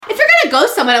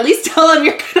ghost someone, at least tell them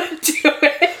you're gonna do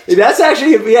it. That's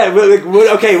actually,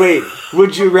 okay, wait.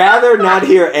 Would you rather not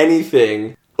hear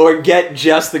anything or get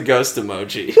just the ghost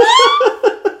emoji?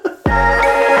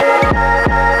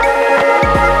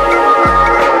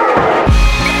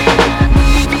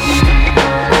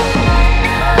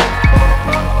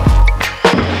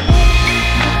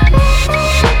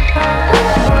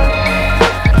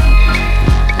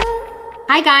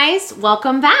 Hi guys,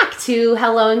 welcome back to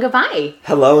Hello and Goodbye.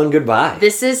 Hello and goodbye.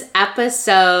 This is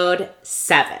episode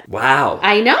 7. Wow.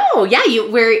 I know. Yeah,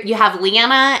 you have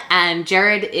Leanna and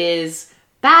Jared is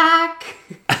back.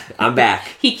 I'm back.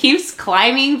 He keeps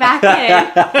climbing back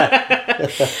in.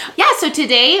 Yeah, so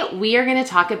today we are going to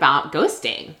talk about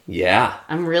ghosting. Yeah.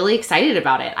 I'm really excited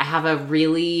about it. I have a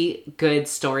really good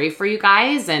story for you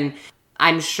guys, and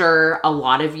I'm sure a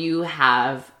lot of you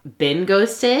have been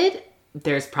ghosted.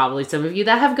 There's probably some of you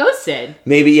that have ghosted.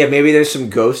 Maybe there's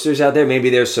some ghosters out there. Maybe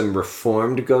there's some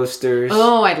reformed ghosters.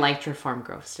 Oh, I'd like to reform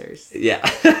ghosters. Yeah.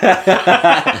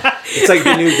 It's like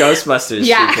the new Ghostbusters.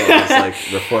 Yeah. It's like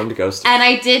reformed ghosters. And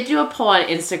I did do a poll on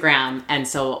Instagram, and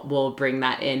so we'll bring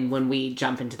that in when we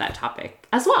jump into that topic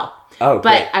as well. Oh,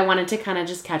 but great. I wanted to kind of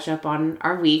just catch up on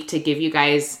our week to give you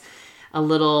guys a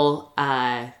little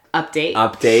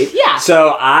update. Yeah.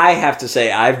 So I have to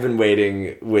say, I've been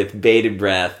waiting with bated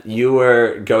breath. You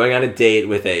were going on a date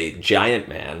with a giant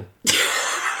man.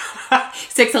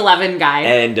 6'11" guy.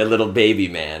 And a little baby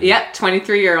man. Yep,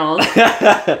 23-year-old.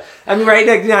 I mean,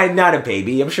 right? Not a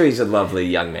baby. I'm sure he's a lovely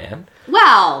young man.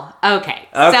 Well, okay.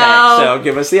 Okay, so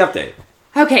give us the update.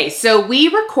 Okay, so we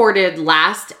recorded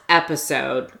last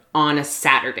episode on a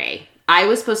Saturday. I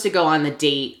was supposed to go on the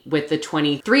date with the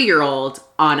 23-year-old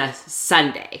on a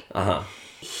Sunday. Uh-huh.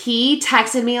 He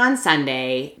texted me on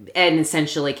Sunday and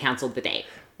essentially canceled the date.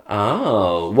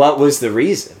 Oh, what was the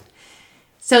reason?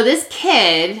 So this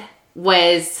kid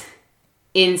was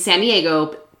in San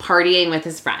Diego partying with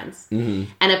his friends.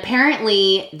 Mm-hmm. And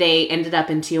apparently they ended up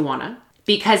in Tijuana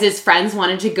because his friends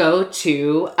wanted to go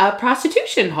to a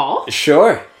prostitution hall.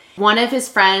 Sure. One of his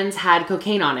friends had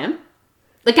cocaine on him.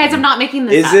 Like, guys, I'm not making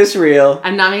this up. Is this real?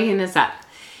 I'm not making this up.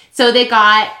 So they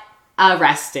got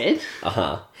arrested.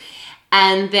 Uh-huh.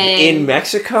 And then... In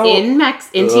Mexico? In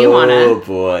Tijuana. Oh,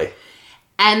 boy.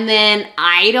 And then,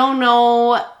 I don't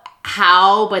know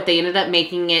how, but they ended up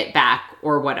making it back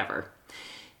or whatever.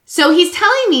 So he's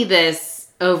telling me this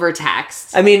over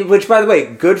text. I mean, which, by the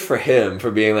way, good for him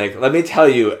for being like, let me tell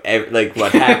you, like,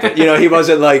 what happened. He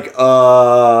wasn't like,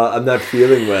 I'm not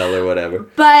feeling well or whatever.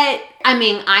 But, I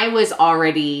mean, I was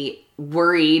already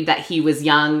worried that he was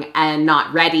young and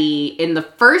not ready in the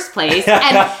first place.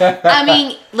 And, I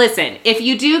mean, listen, if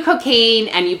you do cocaine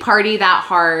and you party that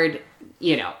hard,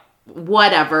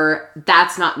 whatever,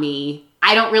 that's not me.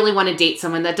 I don't really want to date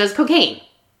someone that does cocaine.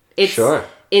 Sure.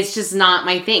 It's just not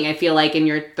my thing. I feel like in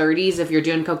your 30s, if you're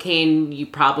doing cocaine, you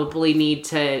probably need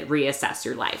to reassess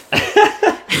your life.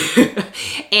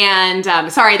 And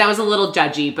sorry, that was a little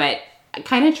judgy, but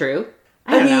kind of true.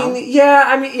 I don't know.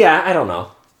 I don't know.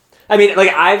 I mean,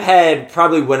 like, I've had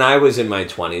probably when I was in my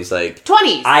 20s, like...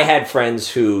 20s! I had friends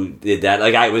who did that.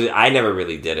 Like, I never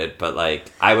really did it, but, like,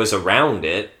 I was around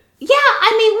it. Yeah,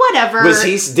 I mean, whatever.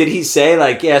 Did he say,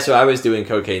 like, yeah, so I was doing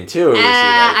cocaine too? Or was he like,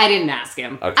 I didn't ask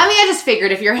him. Okay. I mean, I just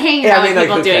figured if you're hanging out with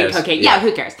people doing cocaine,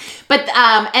 who cares? But,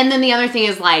 and then the other thing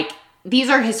is, like,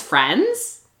 these are his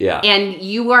friends. Yeah. And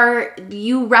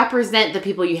you represent the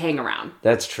people you hang around.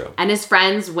 That's true. And his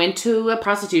friends went to a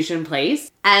prostitution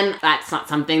place, and that's not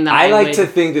something that I like to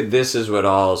think that this is what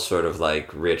all sort of,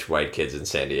 like, rich white kids in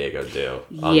San Diego do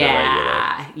on the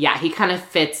regular. Yeah, he kind of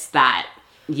fits that.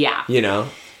 Yeah.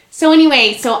 So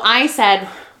anyway, so I said,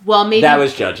 well, maybe... That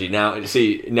was judgy. Now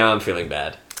I'm feeling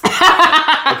bad.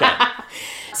 Okay.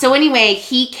 So anyway,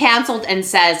 he canceled and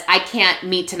says, I can't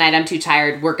meet tonight. I'm too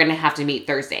tired. We're going to have to meet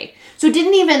Thursday. So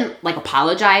didn't even, like,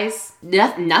 apologize.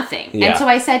 Nothing. Yeah. And so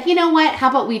I said, you know what? How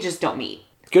about we just don't meet?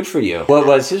 Good for you. What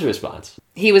was his response?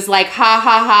 He was like, ha,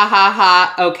 ha, ha, ha,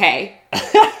 ha. Okay.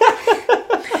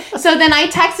 So then I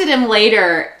texted him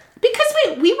later because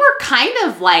we were kind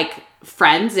of, like...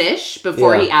 friends-ish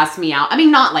before he asked me out. I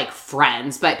mean, not like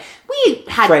friends, but we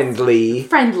had... Friendly,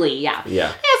 yeah. Yeah.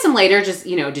 I asked him later, just,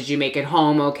 did you make it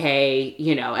home okay?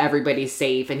 Everybody's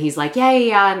safe. And he's like,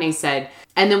 yeah. And I said...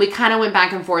 And then we kind of went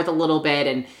back and forth a little bit,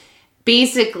 and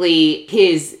basically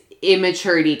his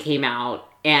immaturity came out,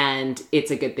 and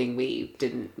it's a good thing we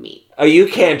didn't meet. Oh, you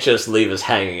can't just leave us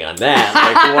hanging on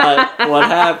that. Like, what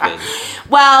happened?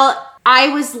 Well, I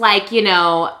was like,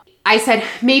 I said,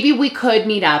 maybe we could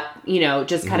meet up,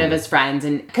 just kind of as friends.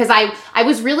 And because I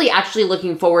was really actually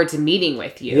looking forward to meeting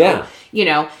with you, Yeah.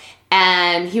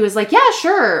 And he was like, yeah,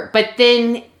 sure. But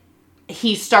then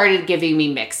he started giving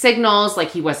me mixed signals, like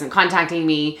he wasn't contacting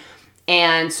me.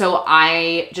 And so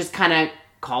I just kind of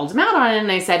called him out on it,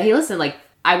 and I said, hey, listen, like,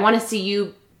 I want to see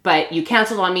you, but you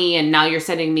canceled on me, and now you're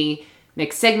sending me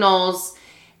mixed signals.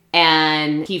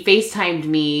 And he FaceTimed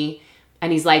me,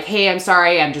 and he's like, hey, I'm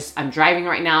sorry, I'm driving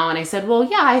right now. And I said, well,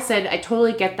 yeah, I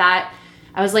totally get that.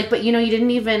 I was like, but you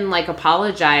didn't even like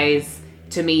apologize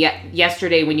to me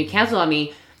yesterday when you canceled on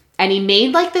me. And he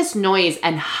made like this noise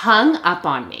and hung up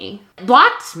on me,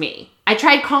 blocked me. I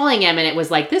tried calling him, and it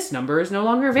was like, this number is no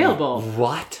longer available.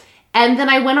 What? And then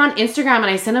I went on Instagram and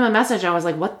I sent him a message. I was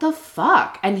like, what the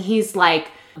fuck? And he's like,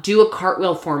 do a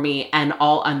cartwheel for me and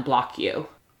I'll unblock you.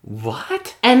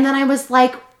 What? And then I was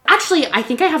like, actually, I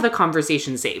think I have the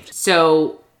conversation saved.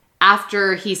 So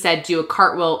after he said, do a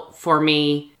cartwheel for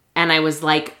me, and I was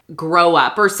like, grow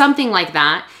up or something like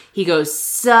that, he goes,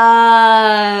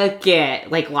 suck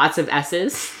it. Like lots of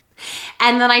S's.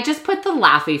 And then I just put the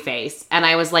laughy face, and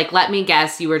I was like, let me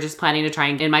guess, you were just planning to try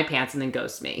and get in my pants and then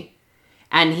ghost me.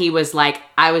 And he was like,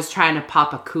 I was trying to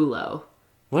pop a culo.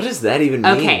 What does that even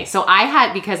mean? Okay, so I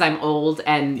had, because I'm old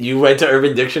and... You went to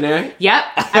Urban Dictionary? Yep,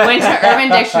 I went to Urban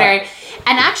Dictionary.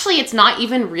 And actually, it's not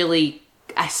even really...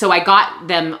 So I got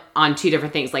them on two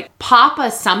different things. Like, pop a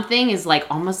something is like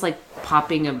almost like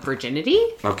popping a virginity.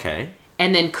 Okay.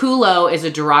 And then culo is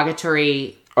a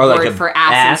derogatory word for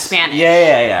ass in Spanish.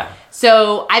 Yeah.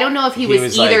 So I don't know if he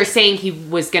was either like, saying he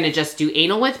was going to just do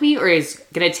anal with me or is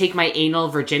going to take my anal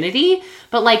virginity.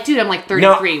 But like, dude, I'm like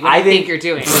 33. What do you think you're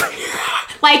doing?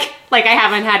 like I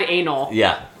haven't had anal.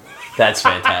 Yeah, that's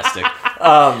fantastic.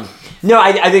 No,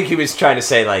 I think he was trying to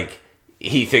say like,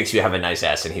 he thinks you have a nice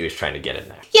ass and he was trying to get in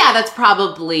there. Yeah, that's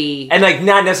probably... And like,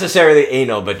 not necessarily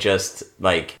anal, but just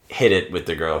like hit it with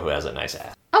the girl who has a nice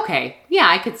ass. Okay. Yeah,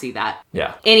 I could see that.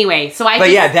 Yeah. Anyway, so I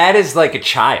But yeah, that is like a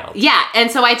child. Yeah,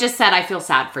 and so I just said, I feel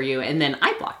sad for you, and then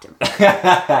I blocked him.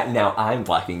 Now I'm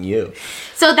blocking you.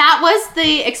 So that was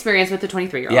the experience with the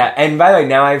 23-year-old. Yeah, and by the way,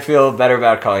 now I feel better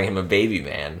about calling him a baby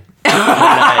man. when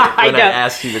I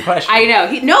asked you the question. I know.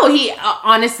 He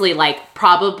honestly, like,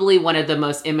 probably one of the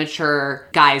most immature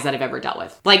guys that I've ever dealt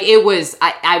with. Like, it was,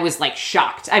 I was, like,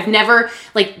 shocked. I've never,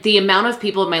 like, the amount of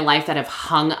people in my life that have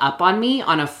hung up on me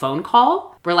on a phone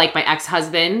call were, like, my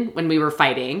ex-husband when we were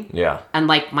fighting. Yeah. And,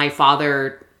 like, my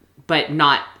father, but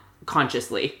not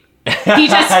consciously. He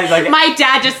just, like, my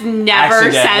dad just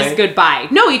never says goodbye.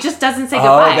 No, he just doesn't say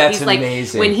goodbye. That's he's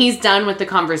amazing. Like, when he's done with the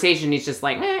conversation, he's just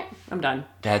like, I'm done.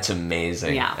 That's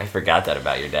amazing. Yeah. I forgot that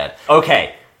about your dad.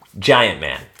 Okay, giant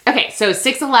man. Okay, so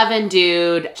 6'11"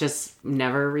 dude, just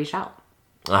never reached out.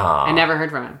 Aww. I never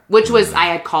heard from him, which was, I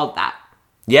had called that.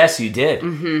 Yes, you did.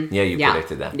 Mm-hmm. Yeah, you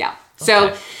predicted that. Yeah.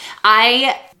 So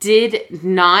I did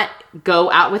not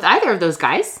go out with either of those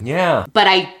guys. Yeah. But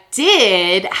I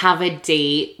did have a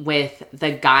date with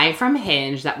the guy from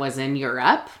Hinge that was in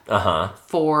Europe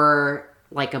for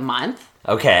like a month.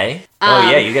 Okay.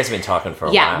 Yeah, you guys have been talking for a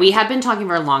while. Yeah, we had been talking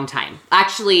for a long time.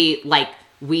 Actually, like,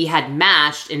 we had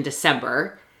matched in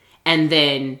December, and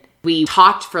then we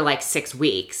talked for like 6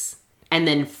 weeks, and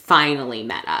then finally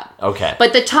met up. Okay.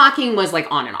 But the talking was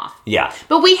like on and off. Yeah.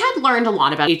 But we had learned a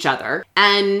lot about each other,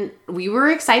 and we were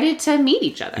excited to meet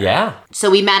each other. Yeah. So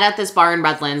we met at this bar in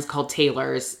Redlands called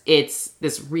Taylor's. It's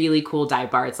this really cool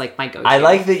dive bar. It's like my go-to. I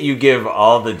like that you give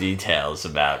all the details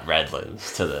about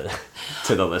Redlands to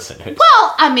the listeners.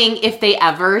 Well, I mean, if they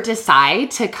ever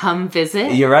decide to come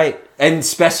visit. You're right. And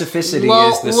specificity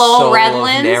is the soul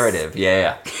Redlands. Of narrative.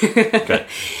 Yeah. Good.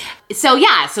 So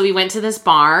we went to this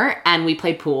bar and we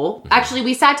played pool. Actually,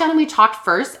 we sat down and we talked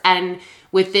first, and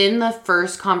within the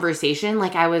first conversation,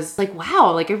 like, I was like,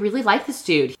 wow, like, I really like this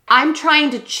dude. I'm trying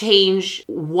to change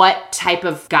what type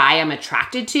of guy I'm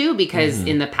attracted to, because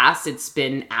in the past it's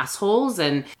been assholes,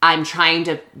 and I'm trying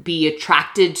to be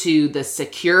attracted to the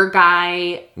secure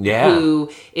guy who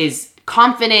is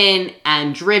confident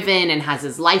and driven and has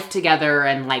his life together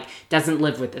and like doesn't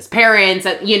live with his parents,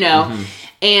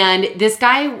 and this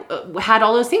guy had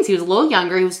all those things. He was a little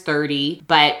younger. He was 30,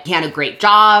 but he had a great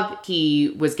job.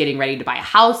 He was getting ready to buy a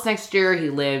house next year.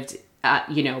 He lived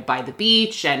by the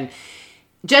beach, and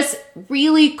just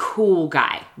really cool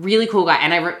guy.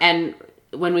 And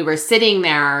when we were sitting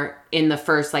there in the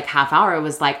first like half hour, it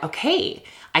was like, okay,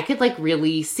 I could like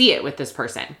really see it with this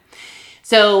person.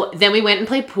 So then we went and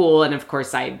played pool, and of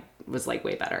course I was like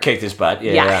way better. Kicked his butt.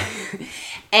 Yeah.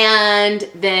 And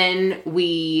then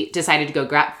we decided to go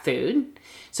grab food.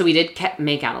 So we did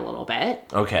make out a little bit.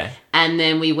 Okay. And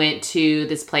then we went to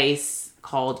this place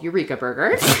called Eureka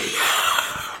Burger.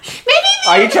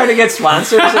 Are you trying to get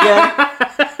sponsors again?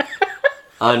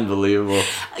 Unbelievable.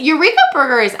 Eureka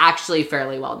Burger is actually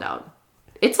fairly well known.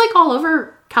 It's like all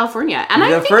over California. And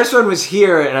the first one was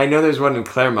here, and I know there's one in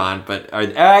Claremont, but I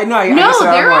guess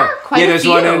there are quite a there's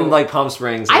few. one in like Palm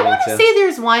Springs. I want to say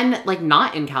there's one like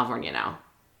not in California now.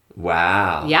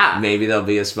 Wow. Yeah. Maybe they'll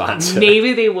be a sponsor.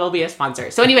 Maybe they will be a sponsor.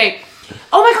 So anyway,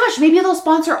 oh my gosh, maybe they'll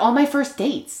sponsor all my first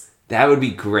dates. That would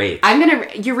be great.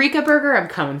 Eureka Burger, I'm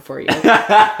coming for you.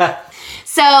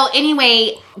 So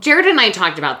anyway, Jared and I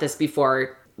talked about this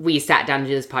before we sat down to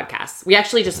do this podcast. We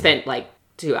actually just spent like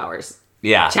 2 hours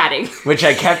chatting. Which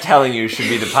I kept telling you should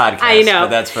be the podcast. I know. But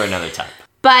that's for another time.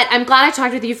 But I'm glad I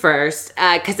talked with you first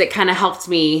because it kind of helped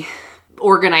me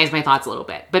organize my thoughts a little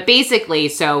bit. But basically,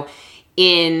 so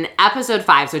in episode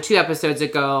 5, so 2 episodes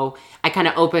ago, I kind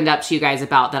of opened up to you guys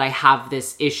about that I have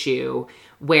this issue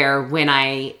where when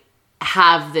I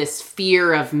have this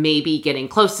fear of maybe getting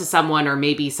close to someone or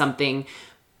maybe something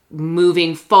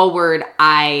moving forward,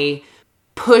 I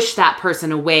push that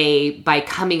person away by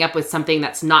coming up with something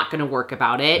that's not going to work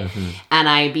about it. Mm-hmm. And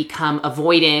I become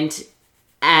avoidant.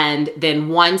 And then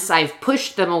once I've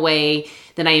pushed them away,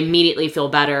 then I immediately feel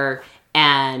better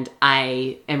and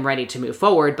I am ready to move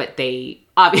forward, but they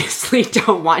obviously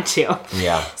don't want to.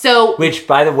 Yeah. So, which,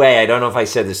 by the way, I don't know if I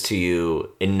said this to you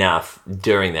enough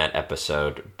during that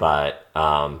episode, but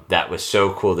that was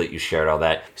so cool that you shared all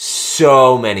that.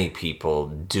 So many people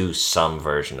do some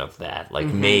version of that, like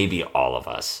maybe all of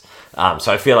us.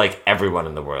 So I feel like everyone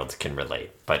in the world can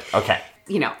relate, but okay.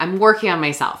 You know, I'm working on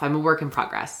myself. I'm a work in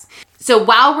progress. So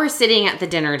while we're sitting at the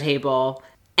dinner table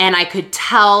and I could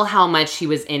tell how much he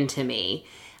was into me,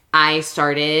 I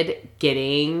started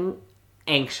getting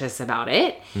anxious about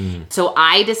it. So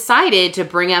I decided to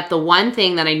bring up the one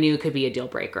thing that I knew could be a deal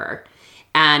breaker.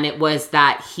 And it was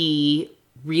that he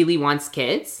really wants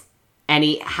kids and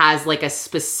he has like a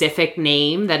specific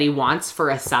name that he wants for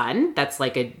a son. That's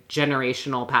like a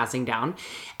generational passing down.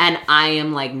 And I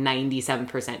am like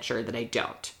 97% sure that I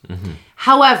don't. Mm-hmm.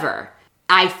 However,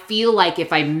 I feel like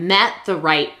if I met the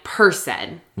right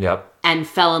person and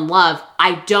fell in love,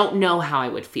 I don't know how I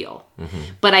would feel. Mm-hmm.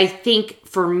 But I think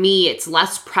for me, it's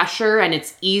less pressure and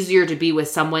it's easier to be with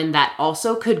someone that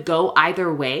also could go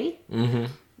either way. Mm-hmm.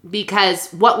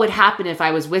 Because what would happen if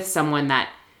I was with someone that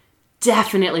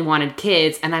definitely wanted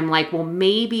kids and I'm like, well,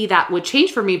 maybe that would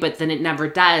change for me, but then it never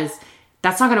does.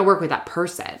 That's not going to work with that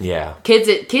person. Yeah. Kids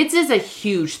is a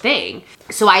huge thing.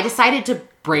 So I decided to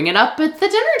bring it up at the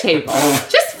dinner table.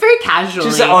 Just very casually.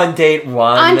 Just on date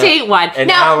one. On date one.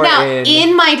 Now,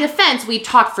 in my defense, we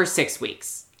talked for 6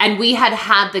 weeks. And we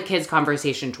had the kids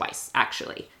conversation twice,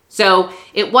 actually. So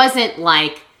it wasn't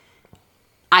like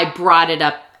I brought it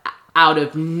up out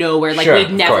of nowhere. Like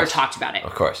we'd never talked about it.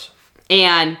 Of course.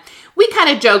 And we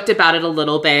kind of joked about it a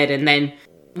little bit. And then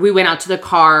we went out to the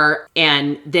car.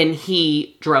 And then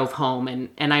he drove home.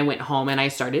 And I went home and I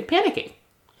started panicking.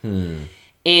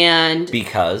 And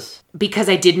because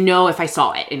I didn't know if I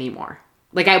saw it anymore.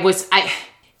 Like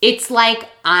it's like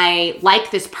I like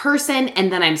this person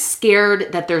and then I'm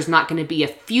scared that there's not going to be a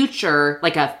future,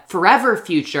 like a forever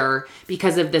future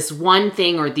because of this one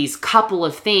thing or these couple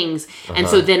of things. Uh-huh. And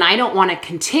so then I don't want to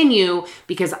continue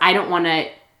because I don't want to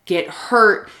get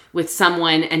hurt with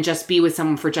someone and just be with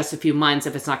someone for just a few months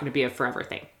if it's not going to be a forever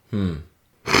thing.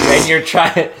 And you're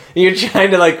trying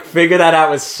to like figure that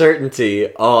out with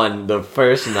certainty on the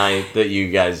first night that you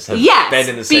guys have been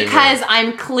in the same room. Because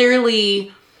I'm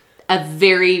clearly a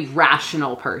very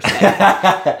rational person.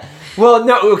 Well,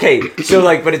 no, okay. So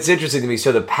like, but it's interesting to me.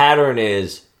 So the pattern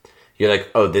is you're like,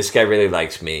 oh, this guy really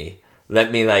likes me.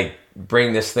 Let me like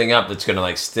bring this thing up that's going to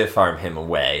like stiff arm him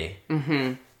away.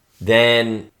 Mm-hmm.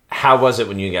 Then how was it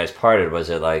when you guys parted? Was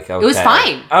it like, okay? It was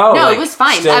fine. Oh, no, like, it was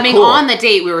fine. I mean, cool. On the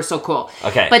date, we were so cool.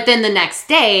 Okay. But then the next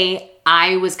day,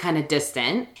 I was kind of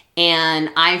distant and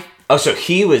Oh, so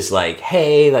he was like,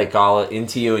 hey, like all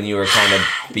into you and you were kind of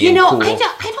being cool. I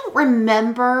don't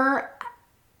remember.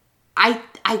 I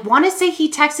want to say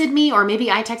he texted me or maybe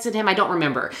I texted him. I don't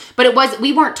remember. But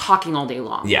we weren't talking all day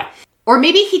long. Yeah. Or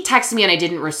maybe he texted me and I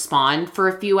didn't respond for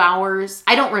a few hours.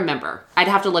 I don't remember. I'd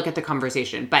have to look at the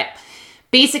conversation. But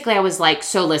basically I was like,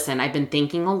 so listen, I've been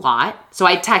thinking a lot. So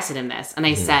I texted him this and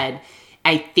I said,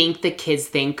 I think the kids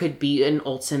thing could be an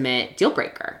ultimate deal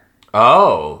breaker.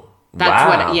 Oh,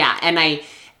 that's what, yeah. And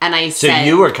I said. So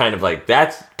you were kind of like,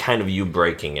 that's kind of you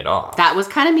breaking it off. That was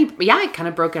kind of me. Yeah, I kind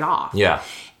of broke it off. Yeah.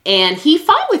 And he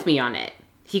fought with me on it.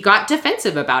 He got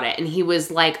defensive about it. And he was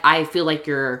like, I feel like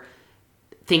you're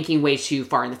thinking way too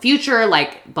far in the future,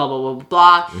 like blah, blah, blah, blah,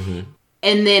 blah. Mm-hmm.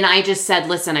 And then I just said,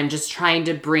 listen, I'm just trying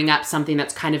to bring up something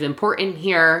that's kind of important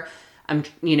here. And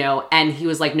he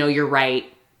was like, no, you're right.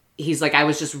 He's like, I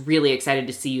was just really excited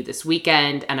to see you this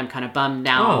weekend and I'm kind of bummed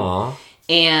now. Aww.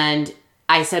 And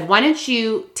I said, why don't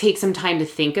you take some time to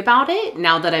think about it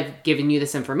now that I've given you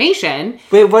this information?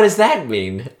 Wait, what does that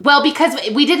mean? Well, because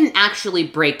we didn't actually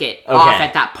break it off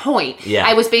at that point. Yeah.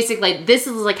 I was basically like, this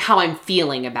is like how I'm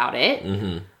feeling about it.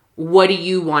 Mm-hmm. What do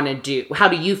you want to do? How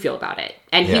do you feel about it?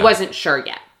 And he wasn't sure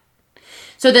yet.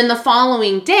 So then the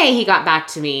following day, he got back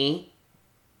to me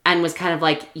and was kind of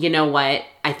like, you know what?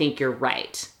 I think you're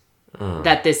right.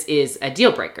 That this is a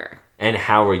deal breaker. And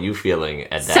how were you feeling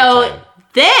at that time?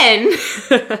 Then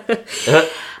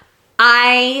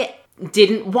I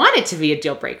didn't want it to be a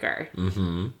deal breaker.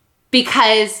 Mm-hmm.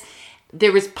 Because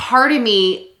there was part of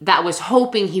me that was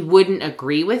hoping he wouldn't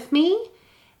agree with me.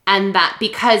 And that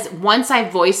because once I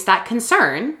voiced that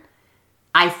concern,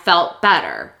 I felt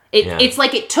better. It's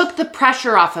like it took the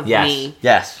pressure off of me.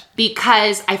 Yes.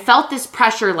 Because I felt this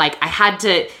pressure like I had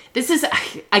to, this is,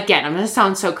 again, I'm going to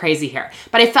sound so crazy here,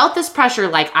 but I felt this pressure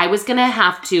like I was going to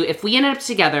have to, if we ended up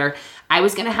together, I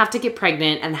was going to have to get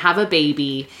pregnant and have a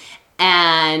baby.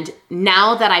 And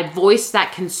now that I voiced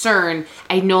that concern,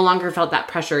 I no longer felt that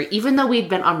pressure, even though we'd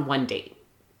been on one date.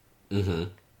 Mm-hmm.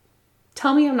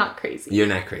 Tell me I'm not crazy. You're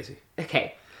not crazy.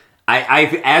 Okay.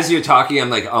 I as you're talking, I'm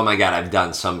like, oh my God, I've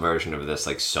done some version of this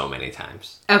like so many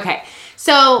times. Okay.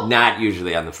 So. Not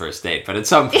usually on the first date, but at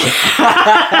some point.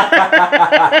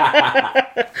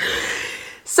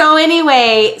 So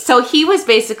anyway, so he was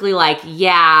basically like,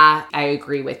 yeah, I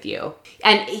agree with you.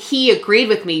 And he agreed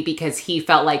with me because he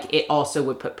felt like it also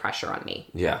would put pressure on me.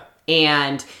 Yeah.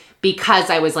 And because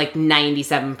I was like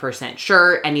 97%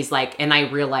 sure. And he's like, and I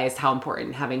realized how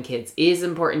important having kids is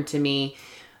important to me.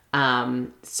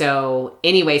 So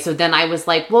anyway, so then I was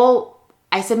like, well,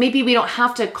 I said, maybe we don't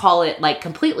have to call it like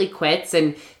completely quits,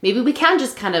 and maybe we can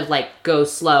just kind of like go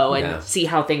slow and see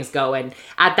how things go. And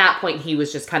at that point he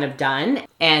was just kind of done.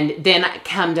 And then I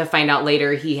come to find out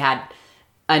later he had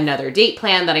another date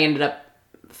plan that I ended up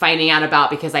finding out about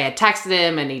because I had texted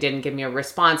him and he didn't give me a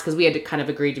response because we had kind of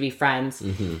agreed to be friends.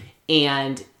 Mm-hmm.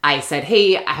 And I said,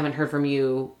 hey, I haven't heard from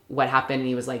you. What happened? And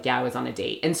he was like, yeah, I was on a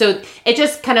date. And so it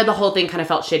just kind of, the whole thing kind of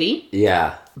felt shitty.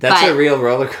 Yeah. That's a real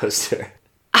roller coaster.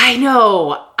 I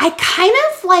know. I kind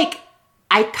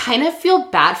of feel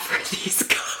bad for these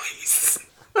guys.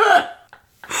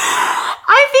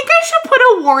 I think I should put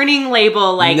a warning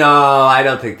label like. No, I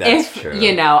don't think that's true.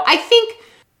 You know, I think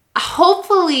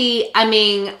hopefully, I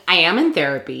mean, I am in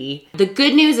therapy. The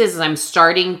good news is I'm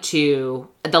starting to,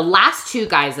 the last two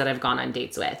guys that I've gone on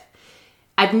dates with,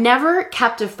 I've never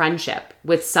kept a friendship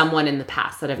with someone in the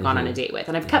past that I've gone on a date with.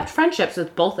 And I've kept friendships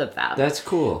with both of them. That's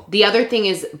cool. The other thing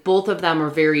is both of them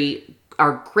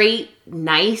are great,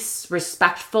 nice,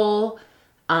 respectful,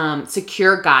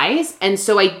 secure guys. And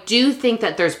so I do think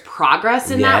that there's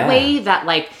progress in that way, that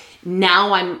like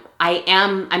now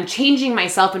I'm changing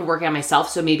myself and working on myself.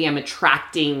 So maybe I'm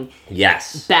attracting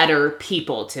better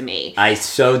people to me. I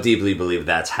so deeply believe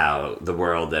that's how the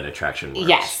world and attraction works.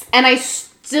 Yes. And I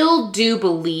still do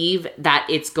believe that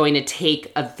it's going to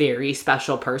take a very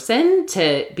special person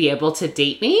to be able to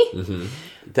date me. Mm-hmm.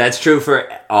 That's true for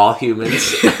all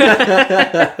humans.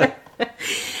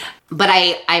 But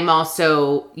I'm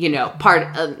also, you know,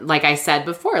 like I said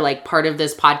before, like part of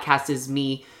this podcast is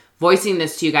me voicing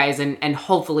this to you guys and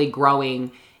hopefully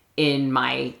growing in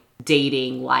my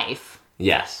dating life.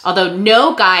 Yes. Although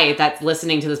no guy that's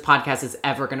listening to this podcast is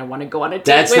ever going to want to go on a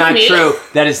date with me. That's not true.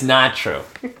 That is not true.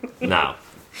 No.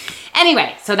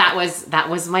 Anyway, so that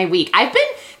was my week. I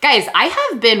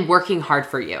have been working hard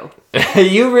for you.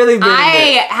 You really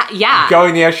been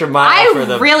going the extra mile for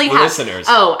the listeners.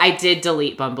 Oh, I did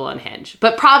delete Bumble and Hinge.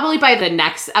 But probably by the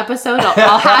next episode,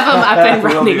 I'll have them up and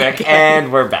running. We'll be back,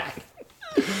 and we're back.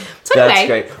 That's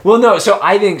great. Well, no, so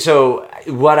I think,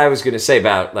 what I was going to say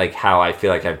about like how I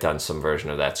feel like I've done some version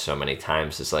of that so many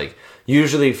times is like,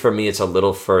 usually for me, it's a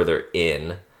little further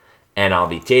in. And I'll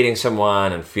be dating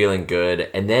someone and feeling good.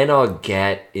 And then I'll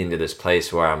get into this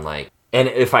place where I'm like, and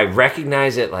if I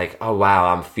recognize it like, oh, wow,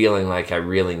 I'm feeling like I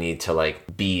really need to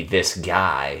like be this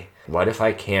guy. What if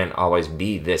I can't always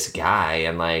be this guy?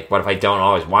 And like, what if I don't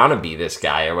always want to be this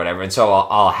guy or whatever? And so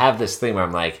I'll have this thing where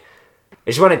I'm like, I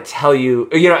just want to tell you,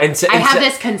 you know, and I have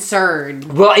this concern.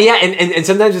 Well, yeah. And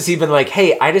sometimes it's even like,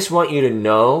 hey, I just want you to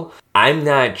know I'm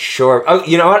not sure. Oh,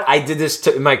 you know what? I did this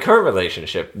in my current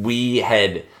relationship. We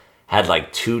had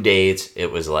like 2 dates.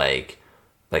 It was like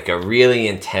a really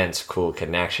intense, cool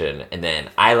connection. And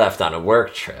then I left on a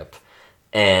work trip.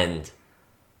 And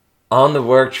on the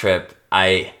work trip,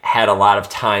 I had a lot of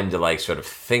time to like sort of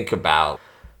think about,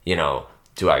 you know,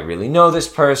 do I really know this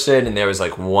person? And there was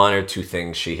like one or two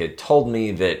things she had told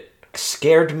me that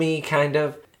scared me kind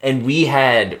of. And we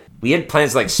had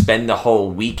plans to like spend the whole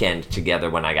weekend together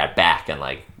when I got back and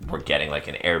like we're getting like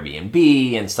an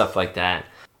Airbnb and stuff like that.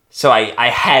 So I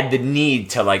had the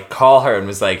need to like call her and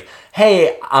was like,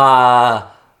 hey,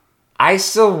 I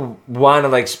still want to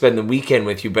like spend the weekend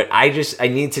with you, but I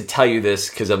need to tell you this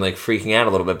because I'm like freaking out a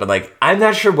little bit, but like, I'm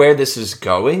not sure where this is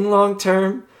going long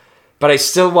term, but I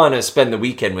still want to spend the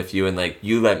weekend with you. And like,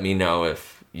 you let me know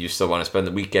if you still want to spend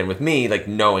the weekend with me, like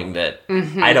knowing that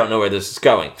I don't know where this is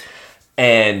going.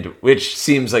 And which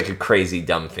seems like a crazy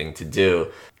dumb thing to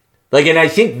do. Like, and I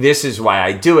think this is why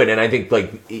I do it. And I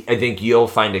think you'll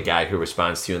find a guy who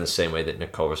responds to you in the same way that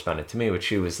Nicole responded to me, which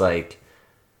she was like,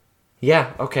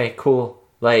 yeah, okay, cool.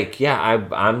 Like, yeah,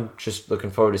 I'm just looking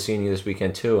forward to seeing you this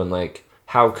weekend too. And like,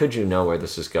 how could you know where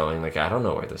this is going? Like, I don't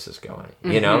know where this is going,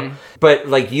 you know? But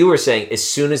like you were saying, as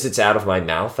soon as it's out of my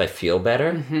mouth, I feel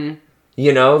better.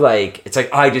 You know, like, it's like,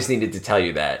 oh, I just needed to tell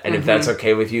you that. And if that's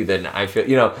okay with you, then I feel,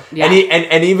 you know,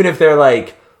 and even if they're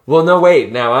like, well, no,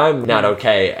 wait, now I'm not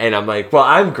okay. And I'm like, well,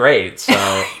 I'm great. So.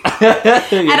 And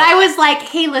I was like,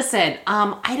 hey, listen,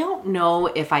 I don't know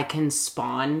if I can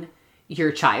spawn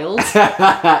your child.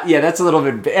 Yeah, that's a little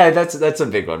bit, that's a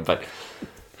big one. But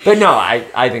no,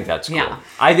 I think that's cool. Yeah.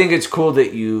 I think it's cool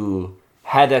that you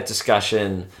had that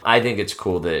discussion. I think it's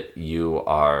cool that you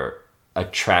are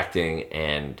attracting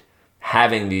and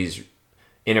having these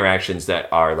interactions that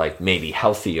are like maybe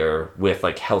healthier with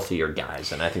like healthier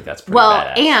guys, and I think that's pretty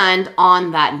badass. And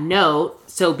on that note,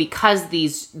 so because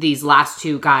these last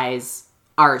two guys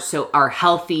are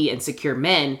healthy and secure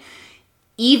men,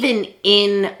 even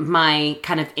in my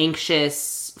kind of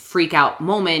anxious freak out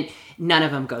moment, none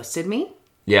of them ghosted me.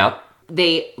 Yeah.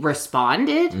 They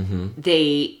responded.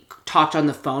 They talked on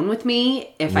the phone with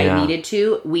me if I needed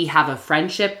to. We have a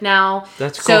friendship now.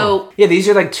 That's cool. So yeah, these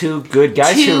are like two good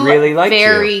guys who really like you.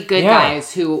 Very good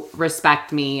guys who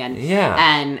respect me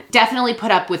and definitely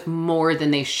put up with more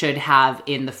than they should have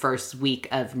in the first week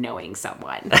of knowing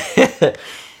someone.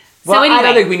 Well, so anyway, I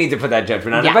don't think we need to put that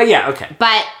judgment on it, but yeah, okay.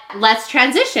 But let's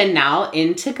transition now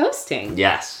into ghosting.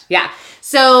 Yes. Yeah.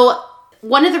 So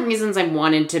one of the reasons I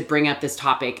wanted to bring up this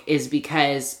topic is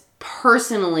because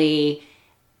personally,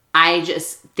 I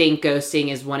just think ghosting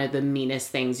is one of the meanest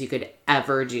things you could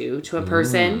ever do to a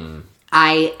person.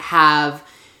 I have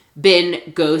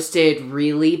been ghosted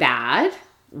really bad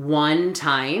one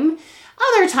time.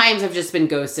 Other times I've just been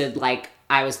ghosted like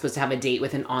I was supposed to have a date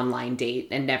with an online date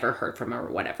and never heard from her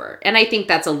or whatever. And I think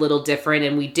that's a little different.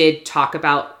 And we did talk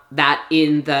about that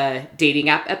in the dating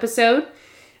app episode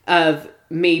of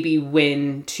maybe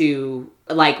when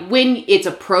it's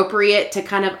appropriate to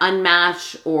kind of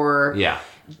unmatch or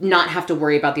not have to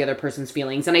worry about the other person's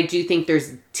feelings. And I do think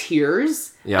there's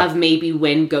tiers of maybe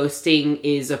when ghosting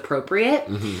is appropriate.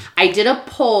 I did a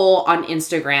poll on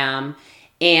Instagram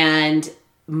and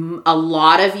a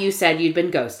lot of you said you'd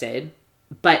been ghosted,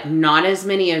 but not as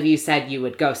many of you said you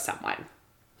would ghost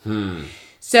someone.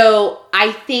 So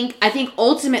I think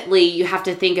ultimately you have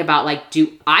to think about like,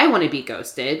 do I want to be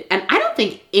ghosted? And I don't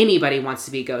think anybody wants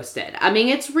to be ghosted. I mean,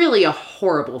 it's really a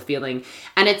horrible feeling.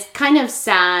 And it's kind of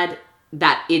sad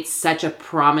that it's such a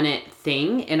prominent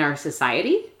thing in our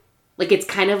society. Like, it's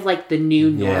kind of like the new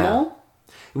normal.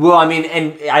 Well, I mean,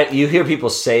 and you hear people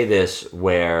say this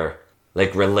where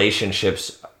like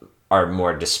relationships are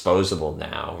more disposable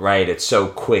now, right? It's so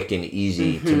quick and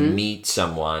easy to meet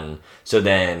someone. So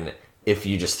then if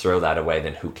you just throw that away,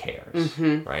 then who cares,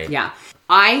 right? Yeah.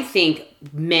 I think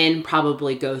men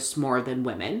probably ghost more than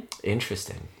women.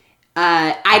 Interesting.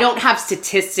 I don't have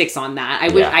statistics on that. I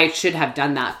wish I should have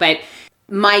done that. But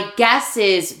my guess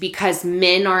is because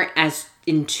men aren't as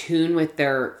in tune with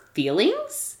their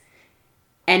feelings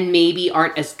and maybe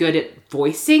aren't as good at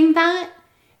voicing that,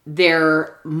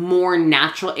 their more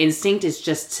natural instinct is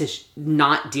just to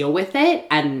not deal with it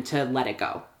and to let it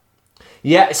go.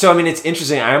 Yeah, so I mean, it's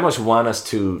interesting. I almost want us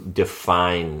to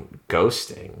define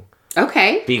ghosting.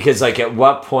 Okay. Because like at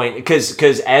what point, because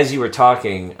as you were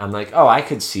talking, I'm like, oh, I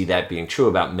could see that being true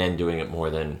about men doing it more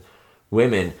than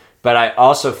women. But I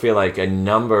also feel like a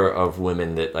number of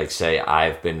women that like say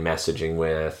I've been messaging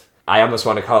with, I almost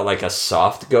want to call it like a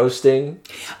soft ghosting.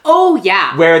 Oh,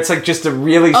 yeah. Where it's like just a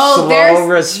really slow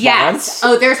response. Yes.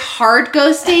 Oh, there's hard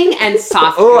ghosting and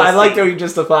soft ghosting. Oh, I like how you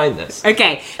just defined this.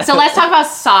 Okay, so let's talk about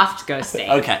soft ghosting.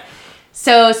 Okay.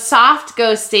 So soft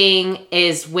ghosting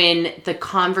is when the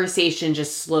conversation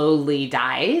just slowly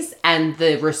dies and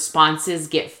the responses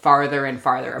get farther and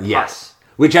farther apart. Yes.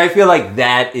 Which I feel like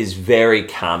that is very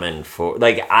common for,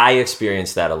 like, I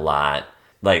experience that a lot,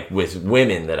 like, with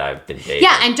women that I've been dating.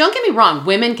 Yeah, and don't get me wrong,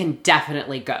 women can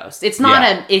definitely ghost. It's not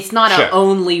a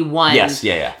only one. Yes,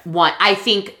 yeah. One. I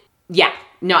think,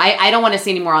 no, I don't want to say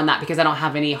any more on that because I don't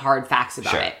have any hard facts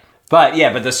about it.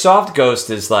 But the soft ghost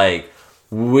is like,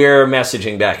 we're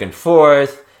messaging back and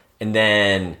forth, and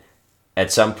then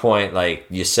at some point, like,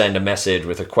 you send a message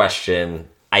with a question.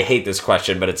 I hate this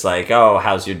question, but it's like, oh,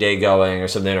 how's your day going or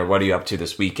something, or what are you up to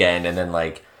this weekend? And then,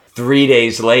 like, 3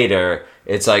 days later,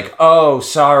 it's like, oh,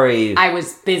 sorry. I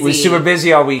was busy. Was super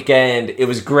busy all weekend. It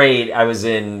was great. I was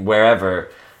in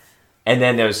wherever. And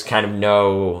then there's kind of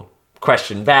no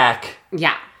question back.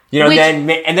 Yeah. You know, and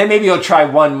then maybe you'll try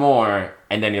one more,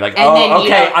 and then you're like, oh,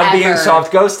 okay, I'm being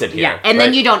soft ghosted here. Yeah, and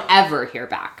then you don't ever hear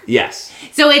back. Yes.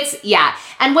 So it's, yeah.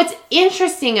 And what's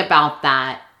interesting about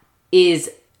that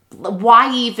is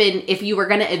why even, if you were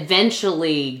going to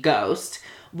eventually ghost,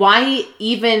 why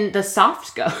even the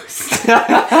soft ghost?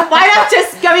 Why not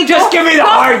just, just give me the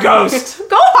hard ghost.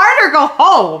 Go hard or go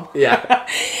home. Yeah.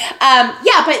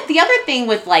 Yeah, but the other thing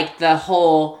with, like, the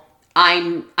whole,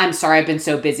 I'm sorry, I've been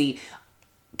so busy.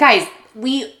 Guys,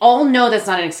 we all know that's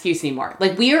not an excuse anymore.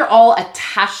 Like, we are all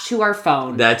attached to our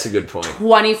phone. That's a good point.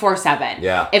 24/7.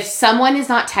 Yeah. If someone is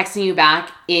not texting you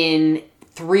back in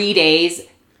 3 days,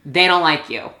 they don't like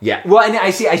you. Yeah. Well, and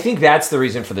I think that's the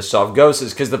reason for the soft ghost,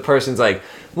 is because the person's like,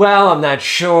 well, I'm not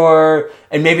sure.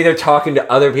 And maybe they're talking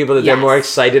to other people that they're more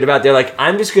excited about. They're like,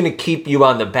 I'm just going to keep you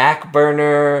on the back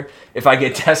burner if I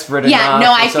get desperate enough. Yeah,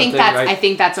 no, I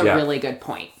think that's a Yeah. really good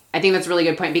point. I think that's a really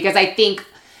good point, because I think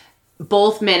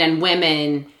both men and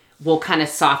women will kind of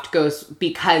soft ghost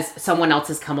because someone else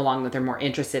has come along that they're more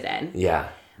interested in. Yeah.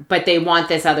 But they want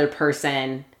this other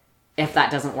person if that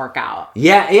doesn't work out.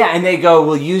 Yeah, and they go,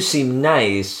 well, you seem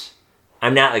nice.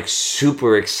 I'm not, like,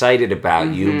 super excited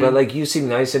about you, but, like, you seem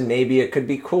nice and maybe it could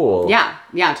be cool.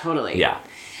 Yeah, totally. Yeah.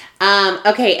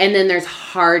 Okay, and then there's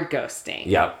hard ghosting.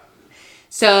 Yep.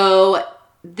 So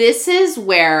this is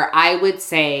where I would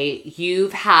say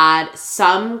you've had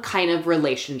some kind of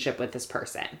relationship with this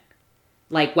person.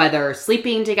 Like, whether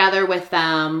sleeping together with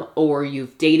them, or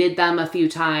you've dated them a few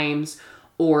times,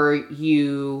 or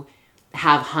you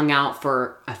have hung out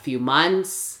for a few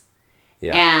months.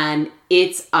 Yeah. And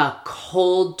it's a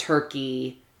cold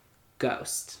turkey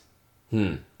ghost.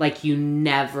 Like, you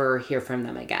never hear from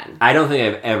them again. I don't think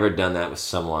I've ever done that with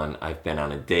someone I've been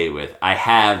on a date with. I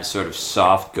have sort of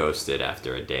soft ghosted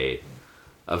after a date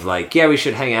of, like, yeah, we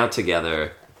should hang out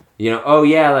together. You know, oh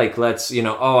yeah, like, let's, you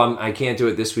know, I can't do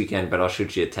it this weekend, but I'll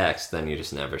shoot you a text. Then you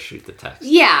just never shoot the text.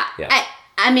 Yeah.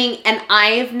 I mean, and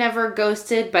I've never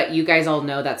ghosted, but you guys all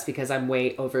know that's because I'm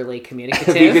way overly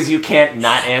communicative. Because you can't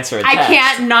not answer a text. I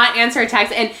can't not answer a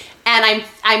text, and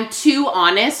I'm too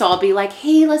honest, so I'll be like,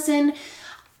 hey, listen,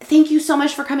 thank you so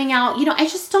much for coming out. You know,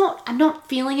 I'm not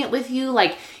feeling it with you.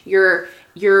 Like, your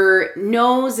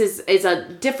nose is a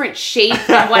different shape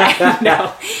than what I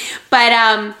know.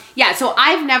 But yeah, so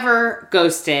I've never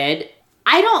ghosted.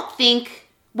 I don't think,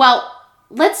 well,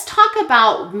 let's talk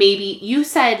about, maybe you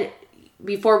said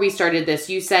before we started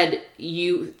this, you said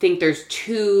you think there's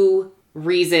 2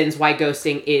 reasons why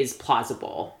ghosting is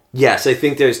plausible. Yes, I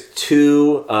think there's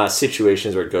 2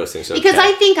 situations where ghosting's okay. Because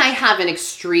I think I have an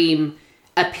extreme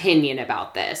opinion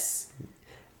about this.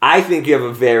 I think you have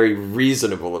a very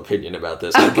reasonable opinion about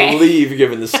this. Okay. I believe,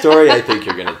 given the story I think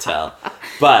you're going to tell.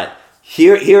 But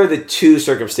here are the 2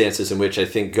 circumstances in which I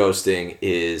think ghosting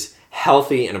is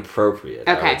healthy and appropriate,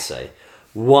 okay. I would say.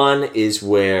 One is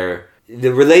where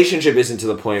the relationship isn't to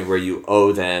the point where you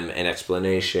owe them an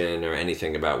explanation or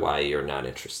anything about why you're not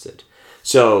interested.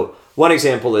 So one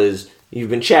example is you've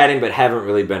been chatting but haven't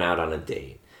really been out on a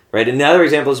date, right? Another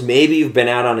example is maybe you've been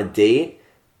out on a date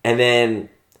and then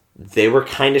they were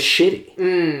kind of shitty,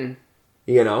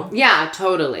 you know? Yeah,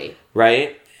 totally.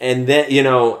 Right? And then, you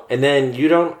know, and then you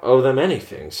don't owe them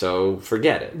anything, so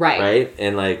forget it. Right. Right?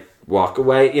 And, like, walk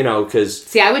away, you know, because...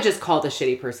 See, I would just call the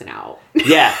shitty person out.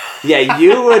 Yeah,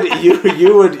 you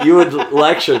would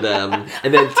lecture them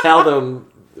and then tell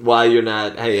them why you're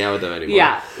not hanging out with them anymore.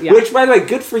 Yeah. Which, by the way,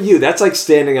 good for you. That's like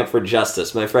standing up for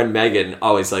justice. My friend Megan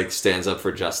always, like, stands up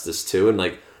for justice, too, and,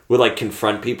 like, would, like,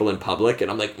 confront people in public, and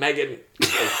I'm like, Megan,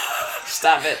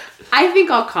 stop it. I think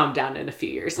I'll calm down in a few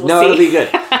years. We'll see. It'll be good.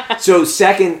 So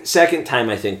second time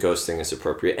I think ghosting is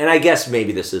appropriate. And I guess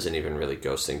maybe this isn't even really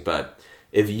ghosting, but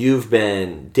if you've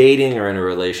been dating or in a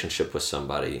relationship with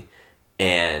somebody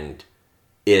and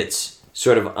it's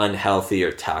sort of unhealthy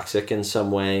or toxic in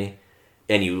some way,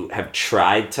 and you have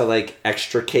tried to, like,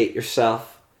 extricate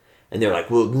yourself, and they're like,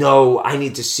 well, no, I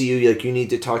need to see you, like, you need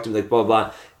to talk to me, like, blah,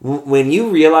 blah. When you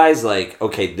realize, like,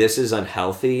 okay, this is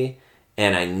unhealthy,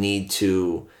 and I need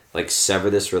to, like, sever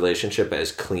this relationship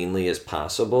as cleanly as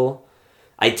possible,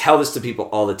 I tell this to people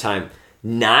all the time.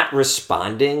 Not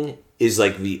responding is,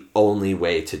 like, the only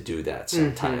way to do that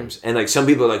sometimes. And, like, some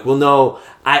people are like, well, no,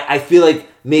 I feel like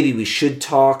maybe we should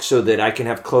talk so that I can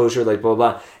have closure, like, blah,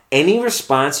 blah. any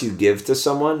response you give to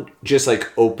someone just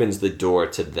like opens the door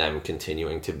to them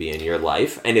continuing to be in your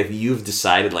life. And if you've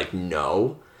decided like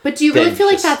no. But do you really feel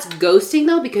like that's ghosting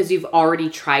though? Because you've already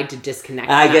tried to disconnect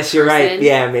from I guess you're person? right.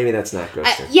 Yeah, maybe that's not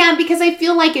ghosting. Yeah, because I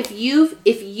feel like if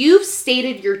you've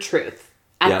stated your truth,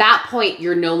 at that point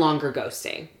you're no longer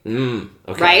ghosting.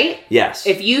 Okay. Right? Yes.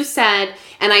 If you said,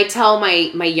 and I tell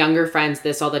my younger friends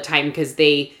this all the time because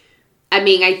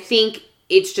I think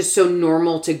it's just so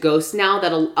normal to ghost now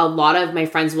that a lot of my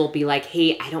friends will be like,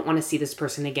 hey, I don't want to see this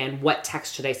person again. What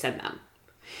text should I send them?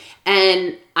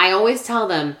 And I always tell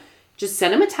them, just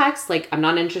send them a text like, I'm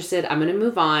not interested. I'm going to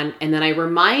move on. And then I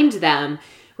remind them,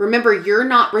 remember, you're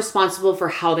not responsible for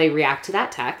how they react to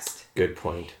that text. Good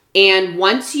point. And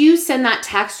once you send that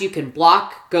text, you can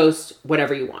block, ghost,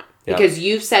 whatever you want. Yep. Because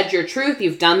you've said your truth,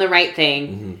 you've done the right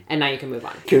thing, and now you can move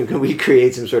on. Can we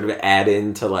create some sort of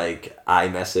add-in to like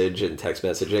iMessage and text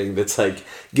messaging that's like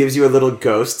gives you a little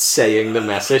ghost saying the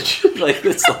message? Like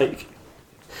it's like,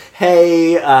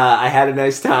 hey, I had a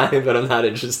nice time, but I'm not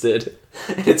interested.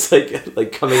 And it's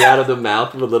like coming out of the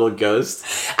mouth of a little ghost.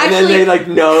 And then they like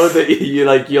know that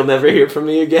you'll never hear from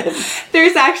me again.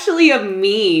 There's actually a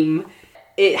meme.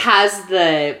 It has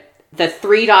the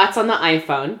 3 dots on the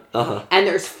iPhone, and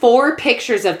there's 4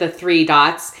 pictures of the 3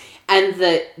 dots, and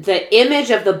the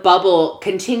image of the bubble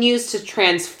continues to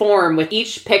transform with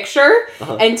each picture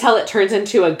until it turns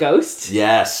into a ghost.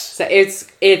 Yes. So it's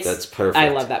that's perfect. I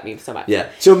love that meme so much. Yeah.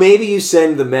 So maybe you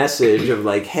send the message of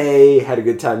like, hey, had a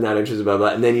good time, not interested, blah, blah,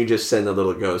 and then you just send a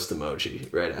little ghost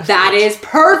emoji right after. That is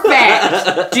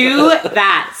perfect. Do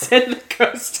that. Send the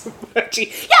ghost emoji.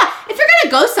 Yeah, if you're going to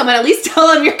ghost someone, at least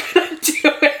tell them you're going to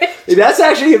do it. That's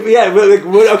actually,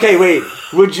 okay, wait.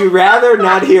 Would you rather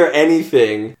not hear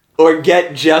anything or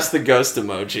get just the ghost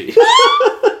emoji?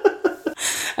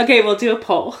 Okay, we'll do a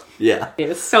poll. Yeah. It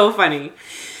was so funny.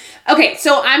 Okay,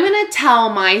 so I'm going to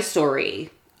tell my story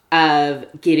of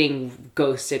getting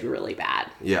ghosted really bad.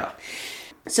 Yeah.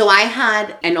 So I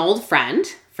had an old friend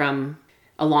from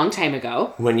a long time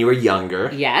ago. When you were younger.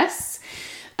 Yes.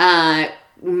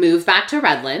 Moved back to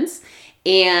Redlands.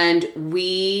 And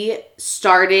we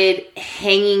started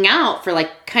hanging out for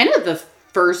like kind of the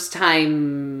first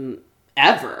time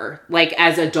ever, like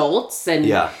as adults and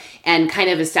kind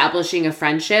of establishing a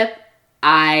friendship.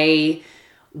 I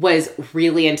was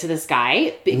really into this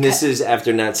guy. And this is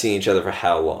after not seeing each other for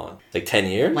how long? Like 10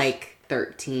 years? Like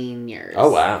 13 years. Oh,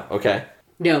 wow. Okay.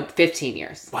 No, 15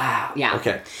 years. Wow. Yeah.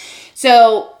 Okay.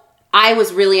 So I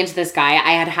was really into this guy.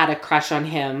 I had a crush on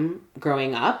him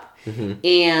growing up. Mm-hmm.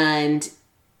 And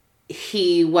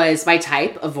he was my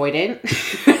type, avoidant,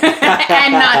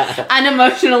 and not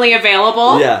unemotionally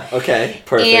available. Yeah, okay,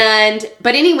 perfect.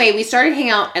 But anyway, we started hanging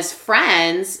out as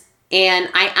friends, and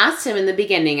I asked him in the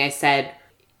beginning, I said,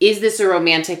 is this a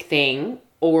romantic thing,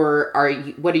 or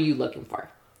what are you looking for?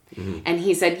 Mm-hmm. And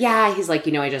he said, yeah, he's like,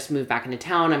 I just moved back into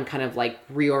town. I'm kind of like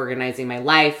reorganizing my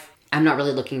life. I'm not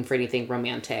really looking for anything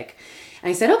romantic. And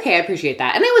I said, okay, I appreciate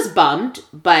that. And I was bummed,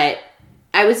 but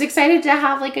I was excited to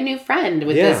have like a new friend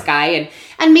with this guy,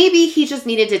 and maybe he just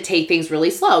needed to take things really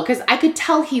slow because I could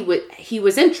tell he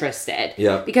was interested.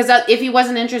 Yeah. Because if he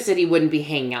wasn't interested, he wouldn't be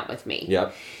hanging out with me.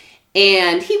 Yeah.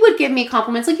 And he would give me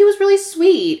compliments, like he was really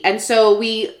sweet, and so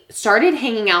we started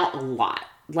hanging out a lot,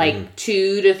 like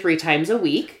 2 to 3 times a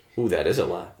week. Ooh, that is a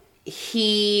lot.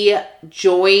 He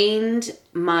joined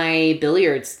my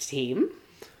billiards team.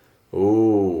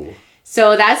 Ooh.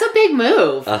 So that's a big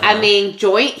move. I mean,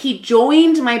 he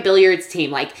joined my billiards team.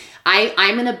 Like,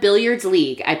 I'm in a billiards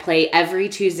league. I play every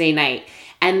Tuesday night.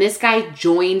 And this guy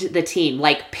joined the team,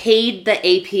 like paid the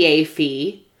APA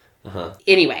fee.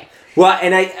 Anyway. Well,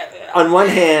 and on one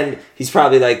hand, he's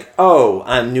probably like, oh,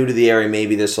 I'm new to the area.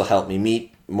 Maybe this will help me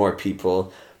meet more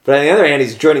people. But on the other hand,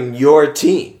 he's joining your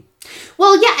team.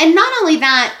 Well, yeah. And not only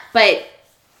that, but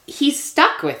he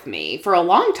stuck with me for a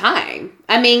long time.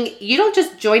 I mean, you don't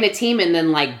just join a team and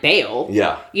then like bail.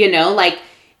 Yeah. Like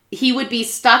he would be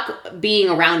stuck being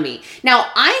around me. Now,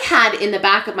 I had in the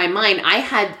back of my mind, I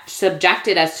had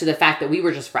subjected us to the fact that we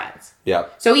were just friends. Yeah.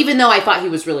 So even though I thought he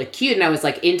was really cute and I was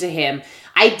like into him,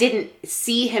 I didn't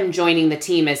see him joining the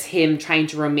team as him trying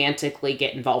to romantically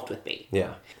get involved with me.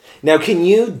 Yeah. Now, can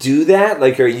you do that?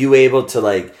 Like, are you able to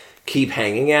like keep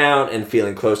hanging out and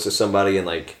feeling close to somebody and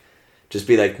like just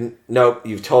be like, nope,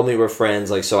 you've told me we're friends,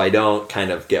 like, so I don't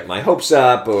kind of get my hopes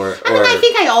up, or... I mean, I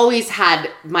think I always had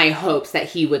my hopes that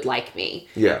he would like me.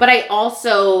 Yeah. But I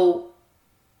also...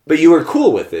 But you were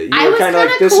cool with it. I was kind of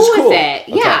cool with it. Okay.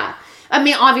 Yeah. I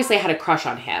mean, obviously I had a crush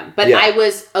on him, but I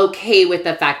was okay with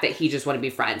the fact that he just wanted to be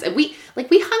friends. And we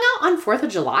hung out on 4th of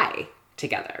July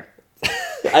together.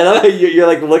 I love how you're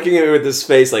like looking at me with this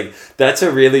face like, that's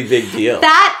a really big deal.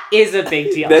 That is a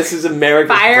big deal. This is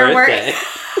America's birthday.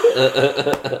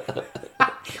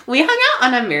 We hung out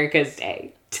on America's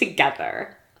Day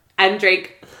together and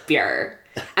drank beer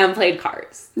and played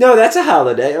cards. No, that's a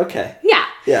holiday. Okay. Yeah.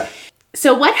 Yeah.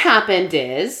 So what happened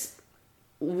is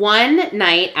one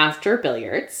night after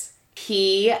billiards,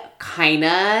 he kind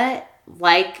of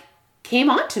like came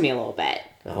on to me a little bit.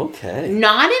 Okay.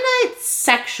 Not in a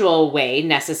sexual way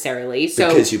necessarily. So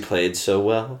because you played so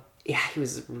well? Yeah, he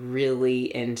was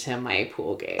really into my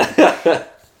pool game.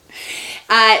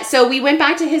 So we went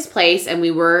back to his place and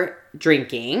we were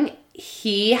drinking.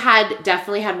 He had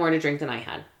definitely had more to drink than I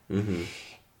had. Mm-hmm.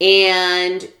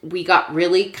 And we got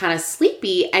really kind of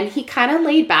sleepy and he kind of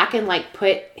laid back and like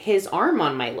put his arm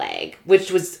on my leg,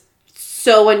 which was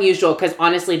so unusual because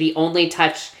honestly the only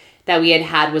touch that we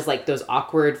had was like those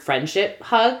awkward friendship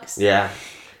hugs. Yeah.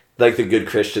 Like the good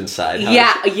Christian side hug.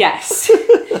 Yeah, yes.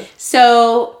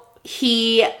 So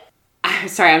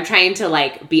sorry, I'm trying to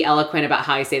like be eloquent about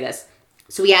how I say this.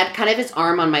 So he had kind of his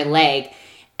arm on my leg.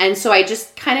 And so I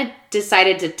just kind of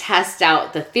decided to test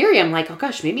out the theory. I'm like, oh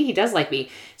gosh, maybe he does like me.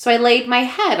 So I laid my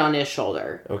head on his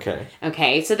shoulder. Okay.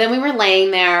 Okay. So then we were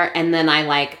laying there and then I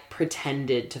like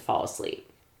pretended to fall asleep.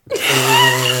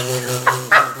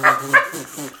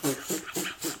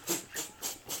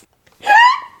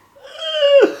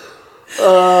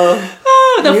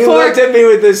 You looked at me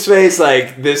with this face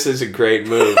like, this is a great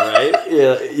move, right?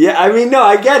 Yeah. I mean, no,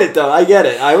 I get it, though. I get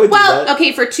it. I would do that.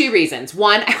 Okay, for two reasons.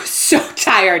 One, I was so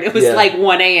tired. It was like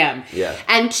 1 a.m. Yeah.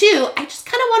 And two, I just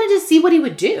kind of wanted to see what he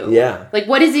would do. Yeah. Like,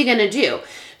 what is he going to do?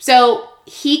 So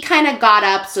he kind of got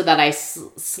up so that I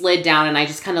slid down and I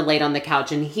just kind of laid on the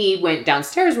couch and he went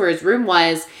downstairs where his room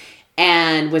was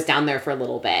and was down there for a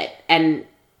little bit. And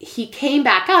he came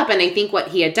back up and I think what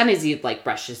he had done is he'd like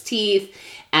brushed his teeth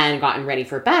and gotten ready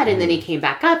for bed. And then he came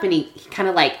back up and he kind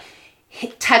of like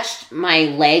touched my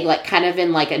leg, like kind of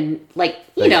in like a, like,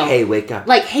 you know. Hey, wake up.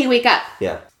 Like, hey, wake up.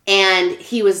 Yeah. And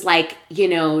he was like, do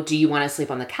you want to sleep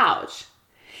on the couch?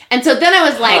 And so then I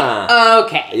was like,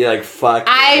 okay. You're like, fuck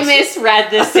I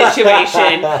misread this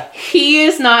situation. He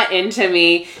is not into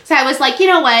me. So I was like, you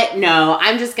know what? No,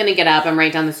 I'm just going to get up. I'm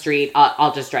right down the street.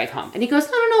 I'll just drive home. And he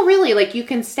goes, no, really. Like, you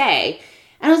can stay.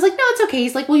 And I was like, no, it's okay.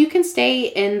 He's like, well, you can stay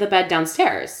in the bed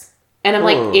downstairs. And I'm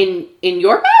like, in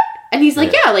your bed? And he's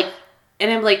like, yeah. Like,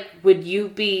 and I'm like, would you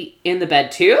be in the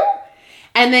bed too?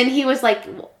 And then he was like,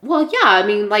 well, yeah. I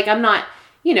mean, like, I'm not,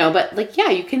 but like, yeah,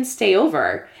 you can stay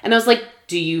over. And I was like,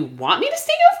 do you want me to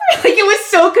stay over? Like, it was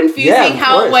so confusing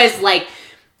how it was like,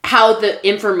 how the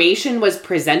information was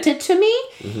presented to me.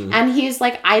 Mm-hmm. And he's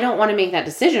like, I don't want to make that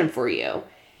decision for you.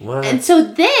 What? And so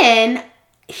then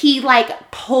he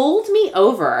like pulled me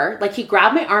over, like he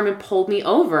grabbed my arm and pulled me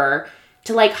over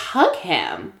to like hug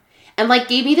him and like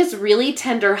gave me this really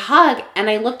tender hug. And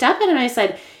I looked up at him and I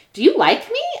said, do you like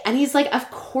me? And he's like,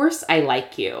 of course I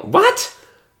like you. What?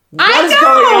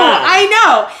 I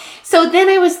know. So then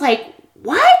I was like,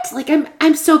 what? Like,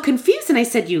 I'm so confused. And I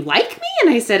said, you like me?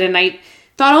 And I said, and I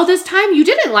thought all this time you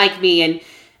didn't like me. And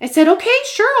I said, okay,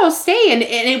 sure, I'll stay. And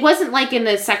it wasn't like in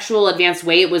a sexual advanced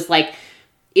way. It was like,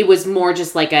 it was more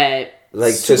just like a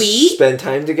like sweet. To spend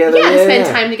time together? Yeah, to spend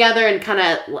time together and kind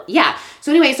of, yeah.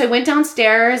 So anyway, so I went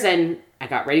downstairs and I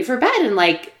got ready for bed and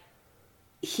like,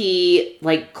 he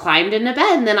like climbed into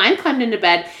bed and then I climbed into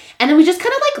bed and then we just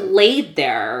kind of like laid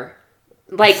there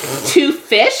like two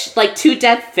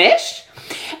dead fish.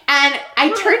 And I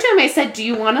turned to him, I said, do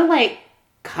you want to like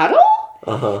cuddle?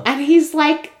 Uh-huh. And he's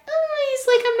like,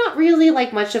 I'm not really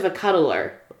like much of a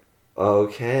cuddler.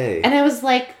 Okay. And I was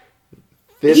like,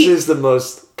 this is the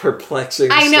most perplexing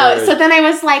I know. story. So then I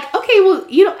was like, okay, well,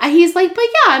 he's like, but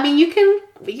yeah, I mean, you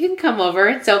can come over.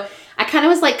 And so I kind of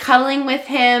was like cuddling with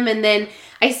him. And then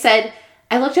I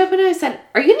looked up and I said,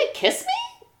 are you going to kiss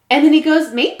me? And then he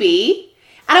goes, maybe.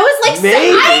 And I was like,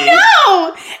 maybe. I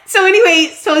know. So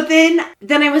anyway, so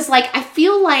then I was like, I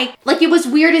feel like it was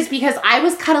weird is because I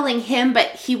was cuddling him, but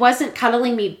he wasn't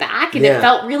cuddling me back. And it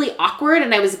felt really awkward.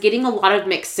 And I was getting a lot of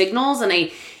mixed signals and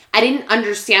I didn't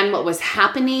understand what was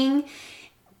happening.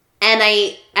 And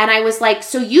I was like,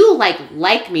 so you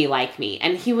like me.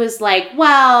 And he was like,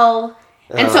 well,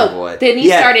 and then he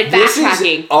started backtracking. This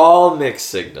is all mixed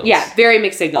signals. Yeah, very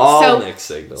mixed signals. All mixed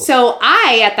signals. So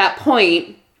I, at that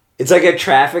point, it's like a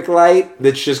traffic light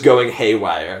that's just going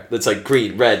haywire. That's like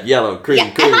green, red, yellow, green,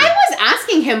 green. And I was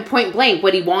asking him point blank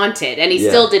what he wanted, and he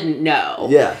still didn't know.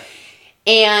 Yeah.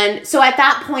 And so at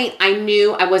that point, I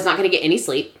knew I was not going to get any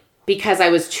sleep because I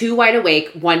was too wide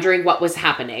awake, wondering what was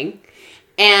happening.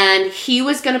 And he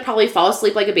was going to probably fall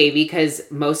asleep like a baby because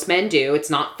most men do.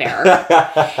 It's not fair.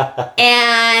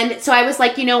 And so I was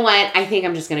like, you know what? I think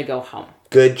I'm just going to go home.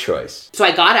 Good choice. So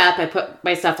I got up, I put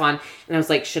my stuff on, and I was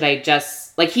like, should I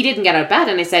just, like, he didn't get out of bed.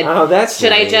 And I said, oh, that's should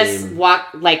lame. I just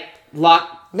lock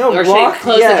No, or should I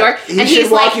close the door? He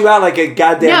should walk you out like a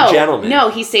goddamn gentleman. No,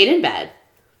 he stayed in bed.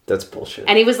 That's bullshit.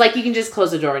 And he was like, you can just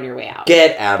close the door on your way out.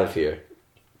 Get out of here.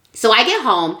 So I get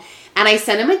home, and I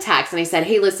sent him a text, and I said,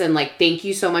 hey, listen, like, thank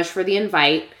you so much for the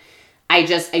invite. I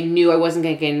knew I wasn't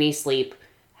going to get any sleep.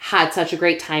 Had such a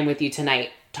great time with you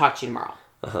tonight. Talk to you tomorrow.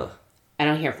 Uh-huh. I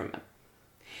don't hear from him.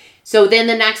 So then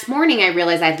the next morning, I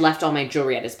realized I'd left all my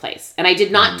jewelry at his place. And I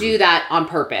did not do that on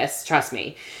purpose, trust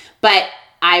me. But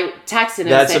I texted him.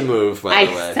 That's a move, by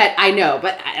the way. I said, I know,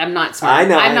 but I'm not smart. I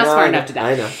know. I'm not smart enough to that.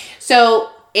 I know. So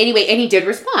anyway, and he did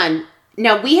respond.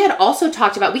 Now, we had also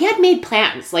talked about, we had made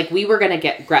plans. Like, we were going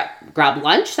to grab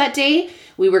lunch that day.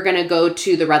 We were going to go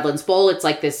to the Redlands Bowl. It's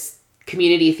like this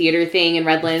community theater thing in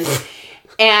Redlands.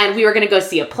 And we were going to go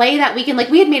see a play that weekend. Like,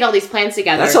 we had made all these plans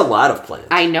together. That's a lot of plans.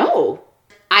 I know.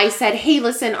 I said, hey,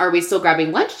 listen, are we still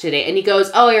grabbing lunch today? And he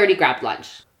goes, oh, I already grabbed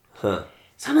lunch. Huh.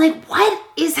 So I'm like, what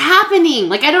is happening?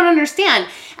 Like, I don't understand.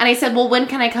 And I said, well, when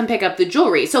can I come pick up the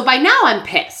jewelry? So by now I'm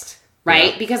pissed,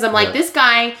 right? Yeah. Because I'm like, this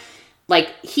guy, like,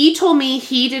 he told me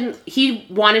he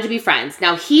wanted to be friends.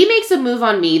 Now he makes a move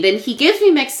on me. Then he gives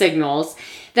me mixed signals.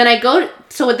 Then I go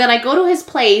to his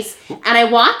place and I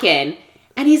walk in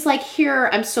and he's like, here,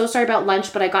 I'm so sorry about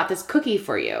lunch, but I got this cookie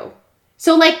for you.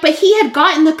 So, like, but he had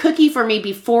gotten the cookie for me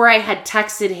before I had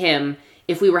texted him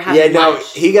if we were having lunch. No,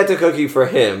 he got the cookie for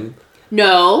him.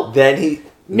 No. Then he...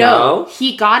 No,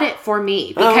 he got it for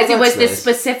me because it was this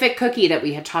specific cookie that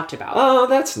we had talked about. Oh,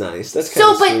 that's nice. That's kind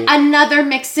of sweet. But another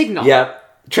mixed signal.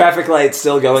 Yep. Traffic light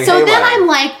still going So haywire. then I'm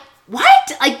like,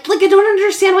 what? Like, I don't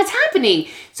understand what's happening.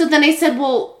 So then I said,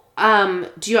 well,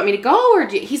 do you want me to go?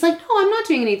 He's like, no, I'm not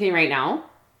doing anything right now.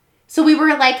 So we were,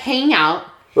 like, hanging out.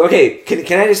 Okay,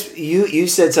 can I just... You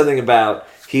said something about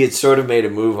he had sort of made a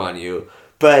move on you,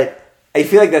 but... I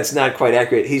feel like that's not quite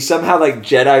accurate. He somehow, like,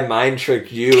 Jedi mind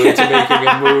tricked you into making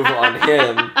a move on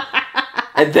him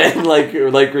and then, like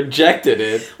rejected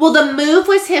it. Well, the move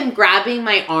was him grabbing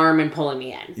my arm and pulling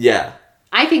me in. Yeah.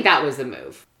 I think that was the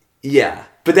move. Yeah.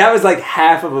 But that was, like,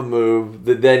 half of a move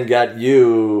that then got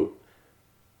you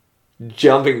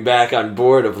jumping back on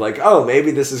board of, like, oh,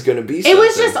 maybe this is going to be something. It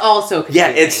was just all so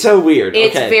confusing. Yeah, it's so weird.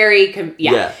 It's very...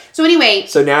 Yeah. So anyway...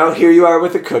 So now here you are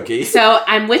with a cookie. So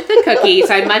I'm with the cookie,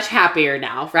 so I'm much happier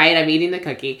now, right? I'm eating the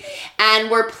cookie. And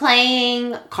we're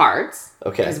playing cards.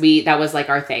 Okay. Because that was, like,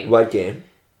 our thing. What game?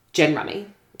 Gin Rummy.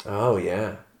 Oh,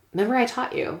 yeah. Remember I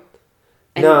taught you?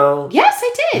 No. Yes,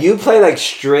 I did. You play, like,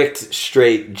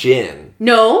 straight gin.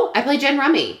 No, I play Gin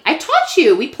Rummy. I taught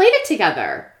you. We played it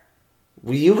together.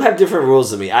 Well, you have different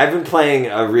rules than me. I've been playing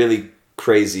a really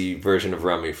crazy version of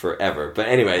Rummy forever. But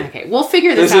anyway. Okay, we'll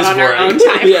figure this out on our own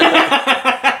time.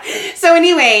 Yeah. So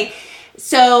anyway,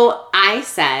 I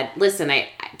said, listen,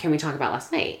 can we talk about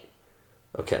last night?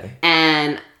 Okay.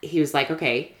 And he was like,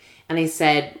 okay. And I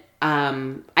said,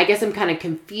 I guess I'm kind of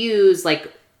confused.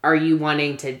 Like, are you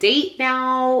wanting to date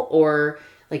now? Or...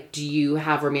 like, do you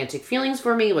have romantic feelings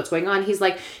for me? What's going on? He's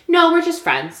like, no, we're just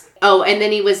friends. Oh, and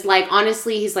then he was like,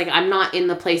 honestly, he's like, I'm not in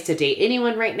the place to date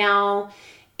anyone right now.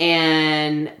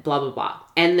 And blah, blah, blah.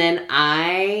 And then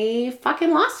I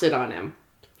fucking lost it on him.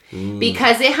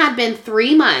 Because it had been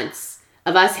 3 months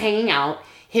of us hanging out.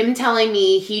 Him telling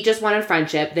me he just wanted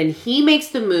friendship. Then he makes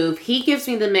the move. He gives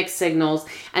me the mixed signals.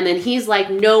 And then he's like,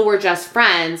 no, we're just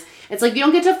friends. It's like, you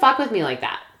don't get to fuck with me like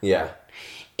that. Yeah.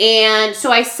 And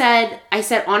so I said,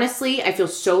 honestly, I feel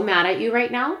so mad at you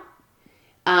right now.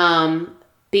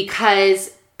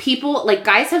 Because people, like,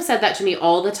 guys have said that to me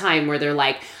all the time where they're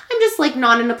like, I'm just, like,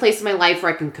 not in a place in my life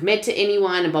where I can commit to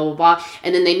anyone and blah, blah, blah.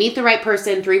 And then they meet the right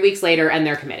person 3 weeks later and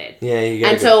they're committed. Yeah, you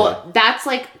got And so that's,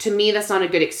 like, to me, that's not a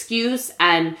good excuse.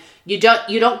 And you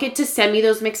don't get to send me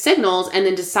those mixed signals and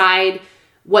then decide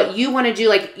what you want to do.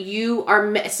 Like, you are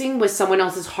messing with someone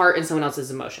else's heart and someone else's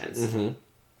emotions. Mm-hmm.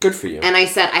 Good for you. And I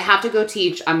said, I have to go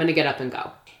teach. I'm going to get up and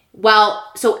go. Well,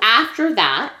 so after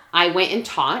that, I went and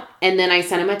taught. And then I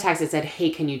sent him a text that said, hey,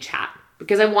 can you chat?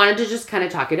 Because I wanted to just kind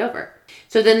of talk it over.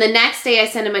 So then the next day I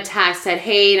sent him a text, said,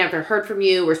 hey, never heard from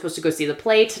you. We're supposed to go see the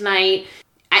play tonight.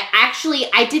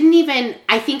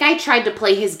 I think I tried to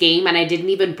play his game and I didn't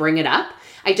even bring it up.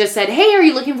 I just said, hey, are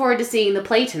you looking forward to seeing the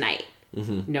play tonight?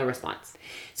 Mm-hmm. No response.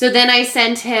 So then I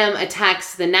sent him a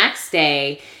text the next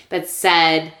day that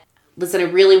said, listen, I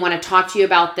really want to talk to you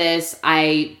about this.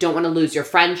 I don't want to lose your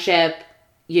friendship.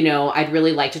 You know, I'd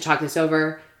really like to talk this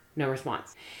over. No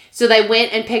response. So I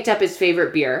went and picked up his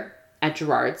favorite beer at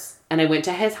Gerard's, and I went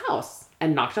to his house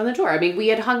and knocked on the door. I mean, we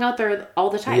had hung out there all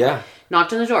the time. Yeah.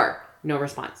 Knocked on the door. No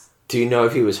response. Do you know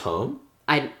if he was home?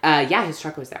 Yeah, his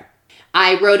truck was there.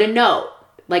 I wrote a note.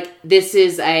 Like, this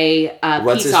is a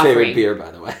What's peace his offering. favorite beer,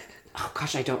 by the way? Oh,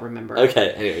 gosh, I don't remember.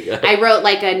 Okay, anyway, go ahead. I wrote,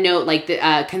 like, a note, like,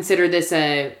 consider this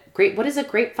a grape... What is a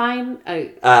grapevine?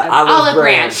 Olive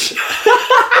branch.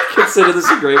 Consider this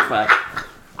a grapevine.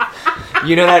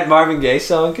 You know that Marvin Gaye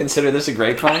song, Consider This a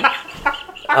Grapevine?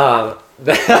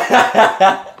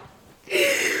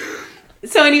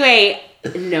 So anyway,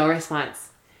 no response.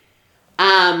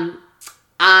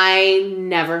 I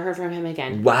never heard from him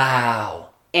again. Wow.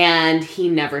 And he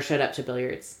never showed up to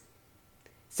billiards.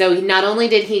 So not only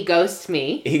did he ghost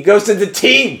me... He ghosted the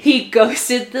team! He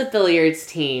ghosted the billiards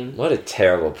team. What a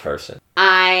terrible person.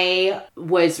 I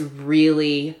was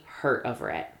really hurt over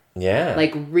it. Yeah.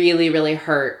 Like, really, really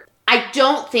hurt. I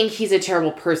don't think he's a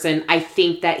terrible person. I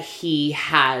think that he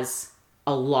has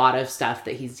a lot of stuff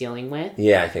that he's dealing with.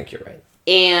 Yeah, I think you're right.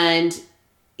 And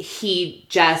he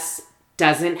just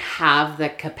doesn't have the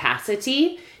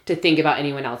capacity to think about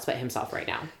anyone else but himself right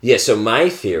now. Yeah, so my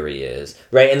theory is,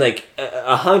 right, and like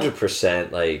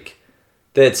 100%, like,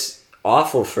 that's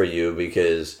awful for you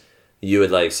because you had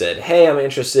like said, hey, I'm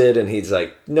interested, and he's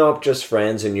like, nope, just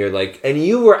friends, and you're like, and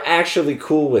you were actually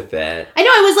cool with that. I know,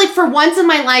 I was like, for once in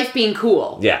my life, being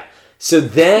cool. Yeah. So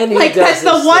then he like, does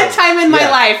that's the one time in my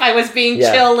life I was being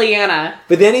chill Leanna.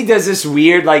 But then he does this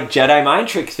weird, like, Jedi mind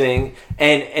trick thing,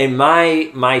 and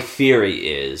my theory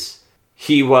is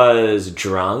he was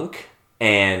drunk,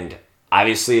 and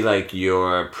obviously, like,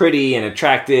 you're pretty and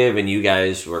attractive, and you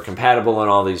guys were compatible in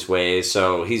all these ways,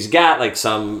 so he's got, like,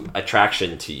 some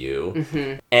attraction to you.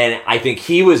 Mm-hmm. And I think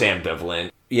he was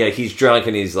ambivalent. Yeah, he's drunk,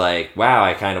 and he's like, wow,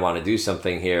 I kind of want to do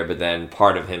something here, but then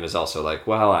part of him is also like,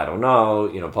 well, I don't know,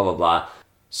 you know, blah, blah, blah.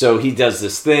 So he does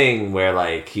this thing where,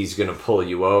 like, he's going to pull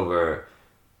you over,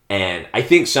 and I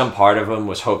think some part of him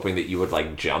was hoping that you would,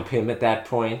 like, jump him at that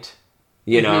point,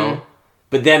 you know?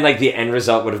 But then, like, the end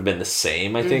result would have been the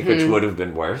same, I think, which would have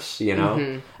been worse, you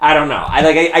know? I don't know. I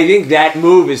think that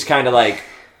move is kind of, like,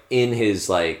 in his,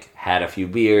 like, had a few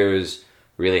beers,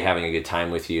 really having a good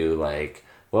time with you, like,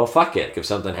 well, fuck it. If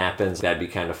something happens, that'd be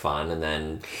kind of fun, and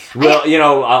then, well, you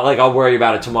know, I'll worry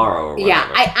about it tomorrow or whatever. Yeah,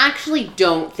 I actually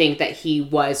don't think that he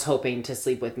was hoping to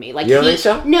sleep with me. Like, you don't think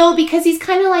so? No, because he's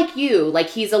kind of like you. Like,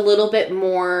 he's a little bit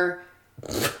more,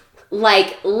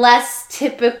 like, less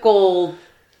typical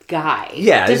guy.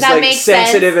 Yeah, does that like make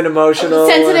sensitive sense? and emotional.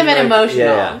 Sensitive and like,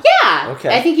 emotional. Yeah.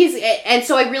 Okay. I think he's, and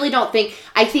so I really don't think,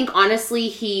 I think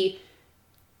honestly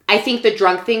I think the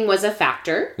drunk thing was a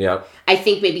factor. Yep. I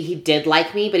think maybe he did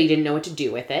like me, but he didn't know what to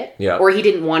do with it. Yep. Or he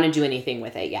didn't want to do anything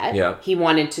with it yet. Yep. He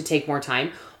wanted to take more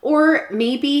time. Or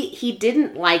maybe he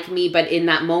didn't like me, but in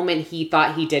that moment he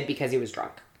thought he did because he was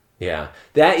drunk. Yeah.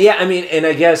 I mean, and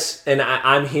I guess, and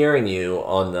I'm hearing you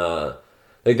on the,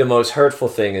 like, the most hurtful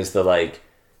thing is the, like,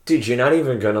 dude, you're not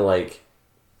even gonna, like,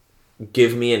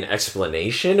 give me an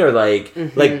explanation or, like,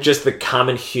 like, just the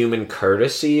common human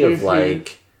courtesy of,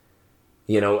 like,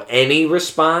 you know, any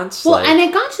response. Well, like, and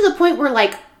it got to the point where,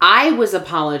 like, I was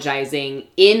apologizing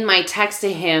in my text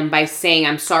to him by saying,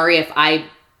 I'm sorry if I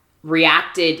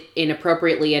reacted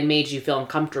inappropriately and made you feel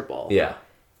uncomfortable. Yeah.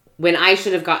 When I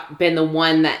should have been the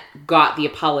one that got the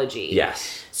apology.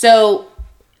 Yes. So,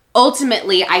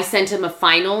 ultimately, I sent him a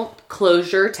final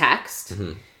closure text.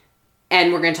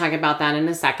 And we're going to talk about that in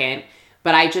a second.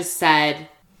 But I just said,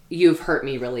 you've hurt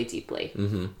me really deeply.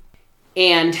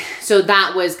 And so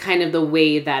that was kind of the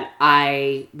way that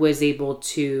I was able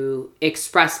to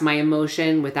express my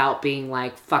emotion without being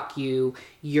like, fuck you,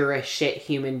 you're a shit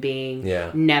human being.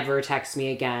 Yeah. Never text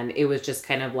me again. It was just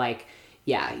kind of like,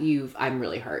 yeah, I'm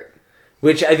really hurt.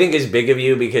 Which I think is big of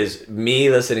you because me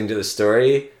listening to the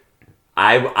story,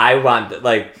 I want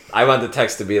the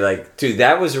text to be like, dude,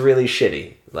 that was really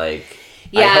shitty. Like,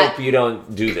 I hope you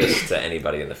don't do this to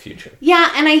anybody in the future.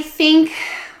 Yeah, and I think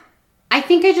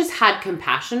I just had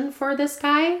compassion for this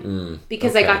guy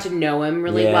because I got to know him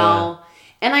really well.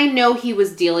 And I know he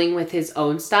was dealing with his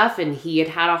own stuff and he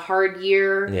had a hard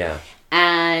year. Yeah.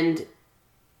 And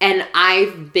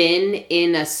I've been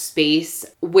in a space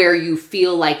where you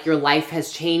feel like your life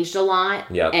has changed a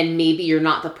lot. Yep. And maybe you're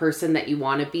not the person that you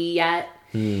want to be yet.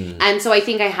 And so I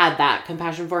think I had that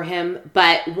compassion for him.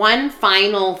 But one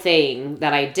final thing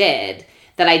that I did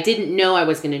that I didn't know I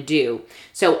was going to do.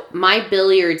 So my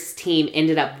billiards team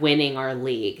ended up winning our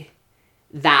league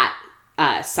that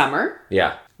summer.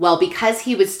 Yeah. Well, because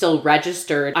he was still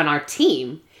registered on our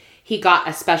team, he got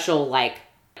a special, like,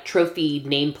 trophy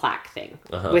name plaque thing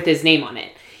with his name on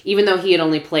it, even though he had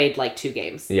only played, like, 2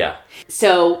 games. Yeah.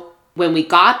 So when we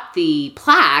got the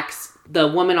plaques, the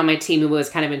woman on my team who was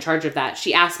kind of in charge of that,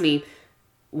 she asked me,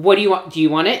 what do you want? Do you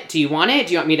want it? Do you want it?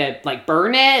 Do you want me to like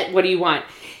burn it? What do you want?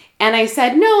 And I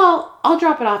said, no, I'll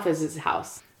drop it off at his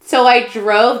house. So I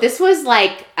drove, this was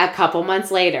like a couple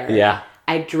months later. Yeah.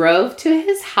 I drove to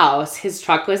his house, his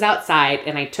truck was outside,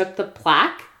 and I took the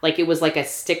plaque, like it was like a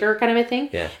sticker kind of a thing,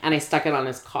 and I stuck it on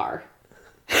his car.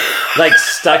 Like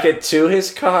stuck it to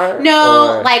his car?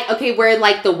 No, or... like, okay, where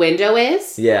like the window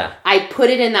is. Yeah. I put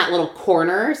it in that little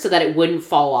corner so that it wouldn't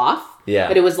fall off. Yeah.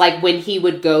 But it was like when he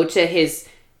would go to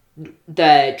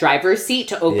the driver's seat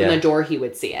to open the door, he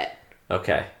would see it.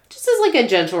 Okay. Just as like a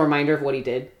gentle reminder of what he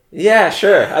did. Yeah,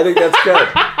 sure. I think that's good.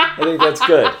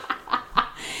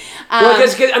 Well,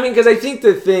 because I think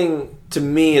the thing to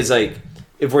me is like,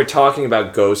 if we're talking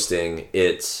about ghosting,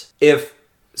 it's if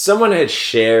someone had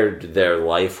shared their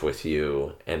life with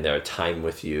you and their time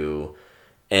with you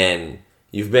and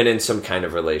you've been in some kind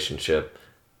of relationship,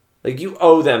 like you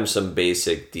owe them some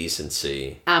basic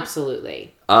decency.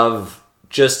 Absolutely. Of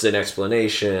just an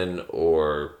explanation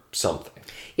or something.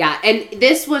 Yeah, and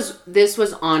this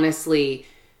was honestly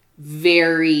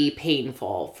very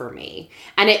painful for me.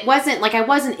 And it wasn't like I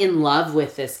wasn't in love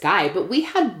with this guy, but we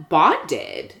had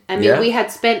bonded. I mean, we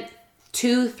had spent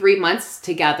 2-3 months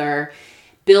together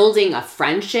building a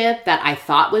friendship that I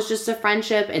thought was just a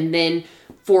friendship. And then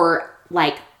for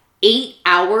like 8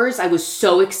 hours, I was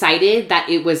so excited that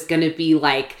it was going to be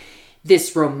like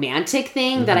this romantic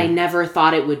thing that I never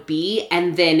thought it would be.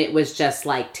 And then it was just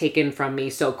like taken from me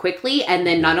so quickly. And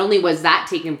then not only was that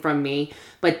taken from me,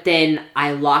 but then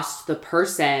I lost the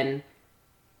person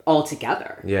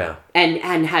altogether. Yeah.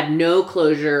 And had no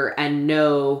closure and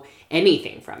no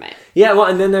anything from it. Yeah, well,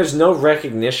 and then there's no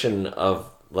recognition of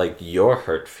like your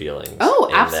hurt feelings. Oh,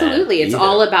 absolutely. It's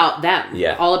all about them.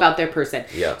 Yeah. All about their person.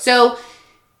 Yeah. So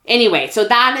anyway, so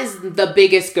that is the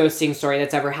biggest ghosting story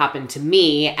that's ever happened to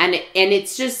me. And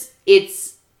it's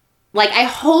like, I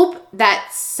hope that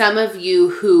some of you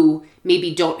who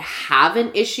maybe don't have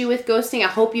an issue with ghosting, I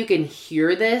hope you can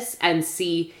hear this and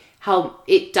see how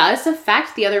it does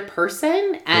affect the other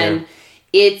person. And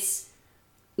it's,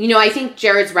 I think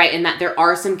Jared's right in that there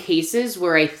are some cases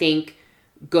where I think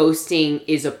ghosting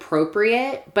is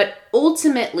appropriate, but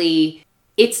ultimately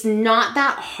it's not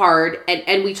that hard.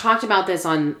 And we talked about this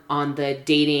on the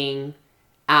dating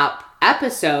app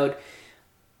episode.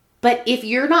 But if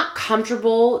you're not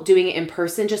comfortable doing it in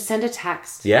person, just send a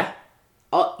text. Yeah.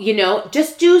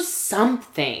 Just do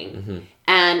something. Mm-hmm.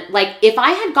 And like, if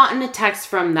I had gotten a text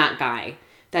from that guy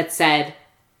that said,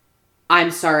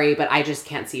 I'm sorry, but I just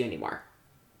can't see you anymore,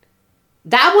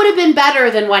 that would have been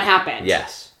better than what happened.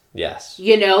 Yes.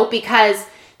 Because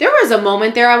there was a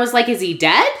moment there I was like, is he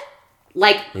dead?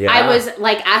 Like, I was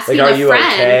like asking like, are a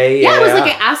friend. You okay? Yeah, I was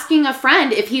like asking a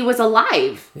friend if he was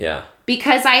alive. Yeah.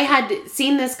 Because I had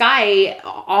seen this guy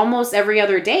almost every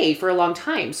other day for a long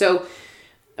time. So,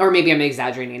 or maybe I'm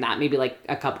exaggerating that. Maybe like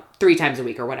 3 times a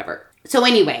week or whatever. So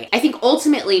anyway, I think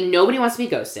ultimately nobody wants to be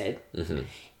ghosted. Mm-hmm.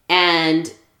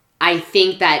 And I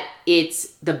think that it's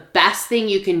the best thing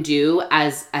you can do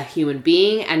as a human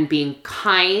being, and being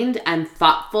kind and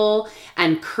thoughtful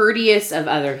and courteous of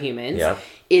other humans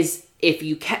is, if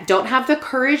you don't have the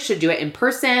courage to do it in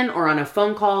person or on a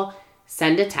phone call,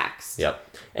 send a text.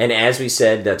 Yep. And as we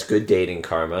said, that's good dating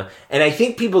karma. And I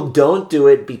think people don't do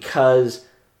it because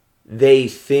they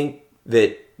think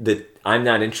that I'm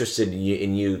not interested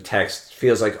in you text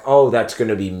feels like, oh, that's going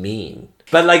to be mean.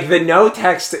 But like the no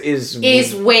text is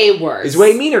way worse. Is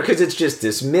way meaner because it's just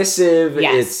dismissive.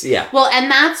 Yes. Well, and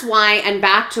that's why, and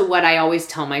back to what I always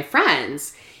tell my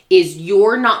friends, is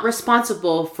you're not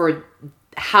responsible for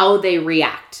how they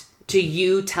react to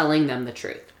you telling them the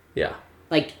truth. Yeah.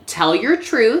 Like, tell your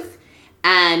truth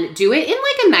and do it in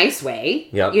like a nice way,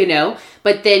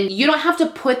 but then you don't have to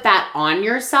put that on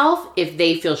yourself if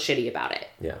they feel shitty about it.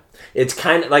 Yeah. It's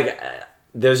kind of like,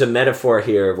 there's a metaphor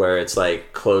here where it's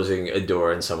like closing a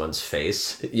door in someone's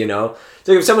face, So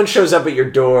if someone shows up at your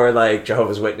door, like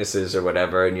Jehovah's Witnesses or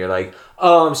whatever, and you're like,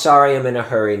 oh, I'm sorry, I'm in a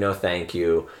hurry, no thank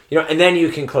you. And then you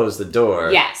can close the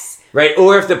door. Yes. Right?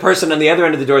 Or if the person on the other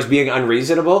end of the door is being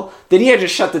unreasonable, then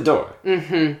just shut the door.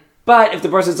 Mm-hmm. But if the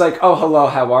person's like, oh, hello,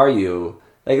 how are you?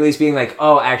 Like, at least being like,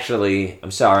 oh, actually,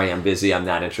 I'm sorry, I'm busy, I'm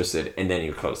not interested. And then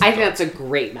you close the door. I think that's a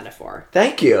great metaphor.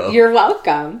 Thank you. You're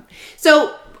welcome.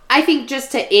 So I think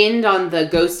just to end on the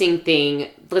ghosting thing,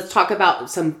 let's talk about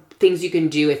some things you can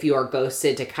do if you are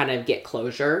ghosted to kind of get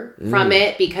closure from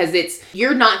it. Because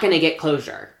you're not going to get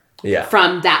closure. Yeah.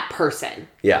 From that person.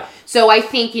 Yeah. So I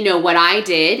think, what I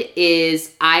did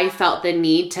is I felt the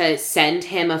need to send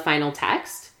him a final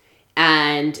text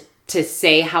and to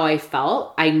say how I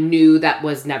felt. I knew that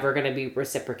was never going to be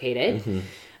reciprocated. Mm-hmm.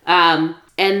 And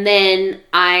then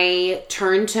I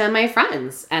turned to my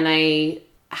friends and I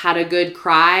had a good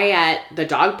cry at the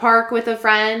dog park with a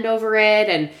friend over it.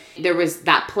 And there was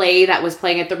that play that was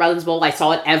playing at the Redlands Bowl. I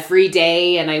saw it every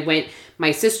day and I went,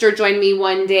 my sister joined me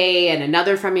one day and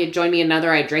another friend joined me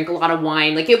another. I drank a lot of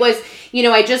wine. Like it was,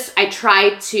 I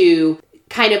tried to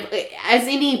kind of, as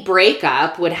any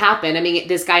breakup would happen. I mean,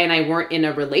 this guy and I weren't in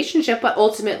a relationship, but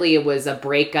ultimately it was a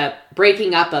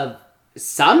breaking up of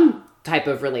some type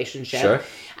of relationship. Sure.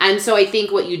 And so I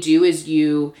think what you do is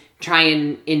you try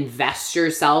and invest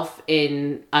yourself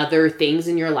in other things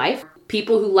in your life.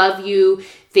 People who love you,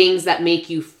 things that make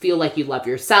you feel like you love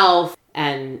yourself,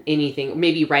 and anything,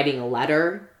 maybe writing a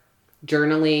letter,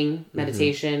 journaling,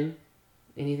 meditation.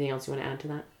 Anything else you want to add to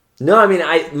that? No, I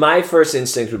mean, my first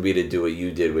instinct would be to do what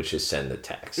you did, which is send the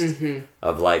text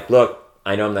of like, look,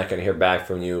 I know I'm not going to hear back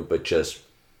from you, but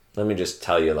let me just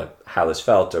tell you like how this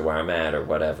felt or where I'm at or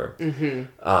whatever.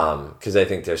 Because I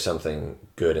think there's something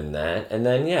good in that. And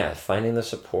then, finding the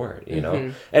support, you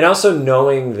know, and also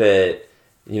knowing that,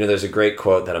 there's a great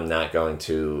quote that I'm not going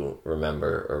to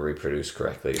remember or reproduce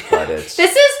correctly, but it's...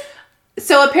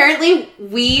 So apparently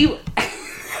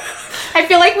I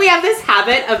feel like we have this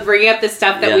habit of bringing up the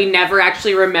stuff that we never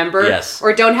actually remember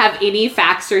or don't have any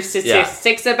facts or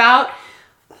statistics about.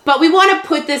 But we want to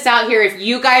put this out here if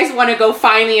you guys want to go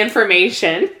find the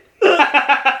information.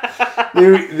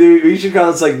 We should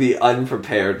call this like the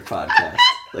unprepared podcast.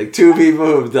 Like two people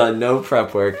who have done no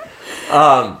prep work.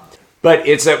 But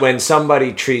it's that when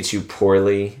somebody treats you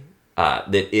poorly,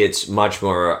 that it's much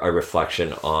more a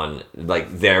reflection on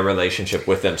like their relationship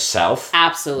with themselves.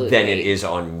 Absolutely. Than it is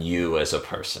on you as a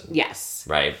person. Yes.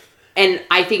 Right. And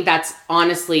I think that's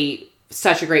honestly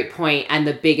such a great point. And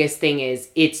the biggest thing is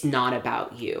it's not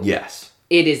about you. Yes.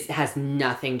 It has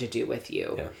nothing to do with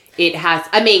you. Yeah. It has,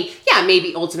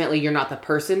 maybe ultimately you're not the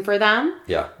person for them.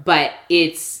 Yeah. But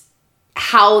it's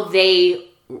how they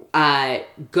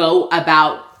go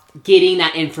about getting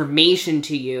that information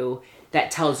to you that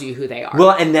tells you who they are.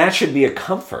 Well, and that should be a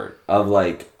comfort of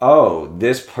like, oh,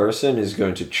 this person is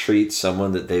going to treat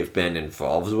someone that they've been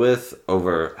involved with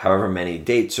over however many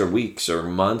dates or weeks or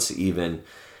months even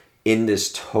in this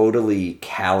totally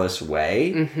callous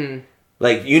way.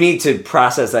 Like, you need to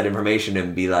process that information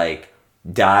and be like,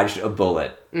 dodged a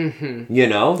bullet.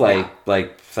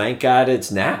 Like, thank God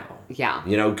it's now. Yeah.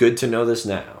 Good to know this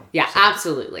now. Yeah, so.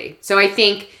 Absolutely. So I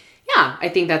think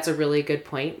that's a really good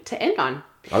point to end on.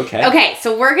 Okay,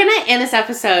 so we're going to end this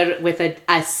episode with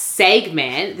a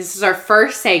segment. This is our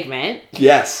first segment.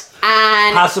 Yes.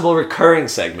 And possible recurring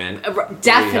segment.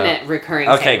 Definite recurring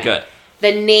segment. Okay, good.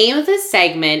 The name of this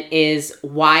segment is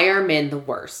Why Are Men the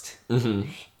Worst?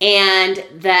 And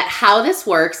how this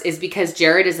works is because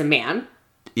Jared is a man.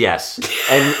 Yes.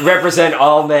 And represent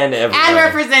all men everywhere. And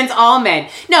represents all men.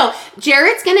 No,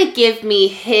 Jared's going to give me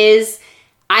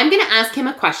I'm going to ask him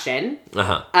a question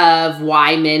of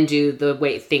why men do the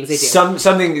things they do.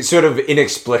 Something sort of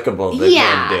inexplicable that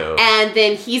men do. And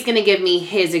then he's going to give me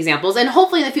his examples. And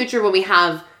hopefully in the future when we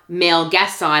have male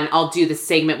guests on, I'll do the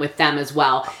segment with them as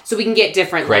well. So we can get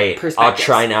different perspectives. I'll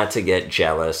try not to get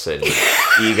jealous and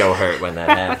ego hurt when that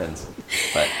happens.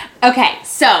 But. Okay,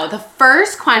 so the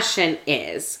first question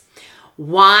is,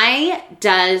 why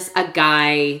does a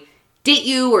guy date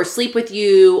you or sleep with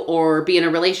you or be in a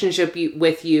relationship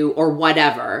with you or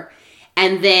whatever,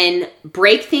 and then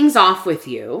break things off with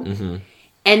you,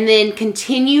 and then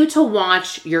continue to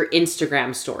watch your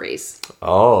Instagram stories?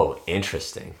 Oh,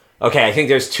 interesting. Okay, I think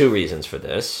there's two reasons for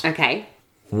this. Okay.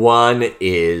 One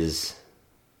is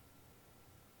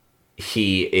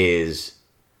he is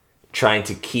trying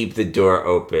to keep the door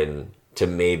open to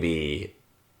maybe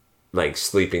like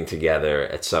sleeping together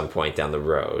at some point down the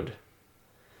road.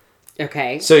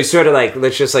 Okay. So he's sort of like,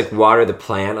 let's just like water the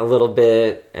plant a little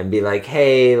bit and be like,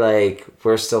 hey, like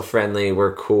we're still friendly,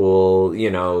 we're cool,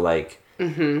 like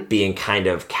being kind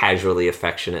of casually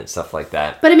affectionate and stuff like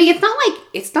that. But I mean,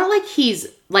 it's not like he's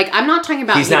like, I'm not talking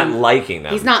about he's not liking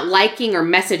them. He's not liking or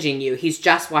messaging you. He's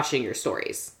just watching your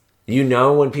stories. You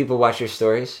know when people watch your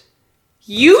stories?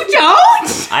 You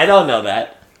don't? I don't know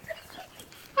that.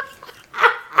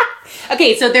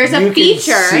 Okay, so there's a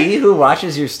feature. You can see who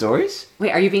watches your stories?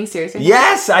 Wait, are you being serious?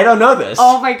 Yes, I don't know this.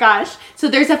 Oh my gosh. So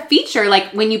there's a feature,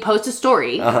 like when you post a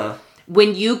story,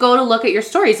 when you go to look at your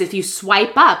stories, if you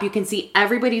swipe up, you can see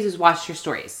everybody who's watched your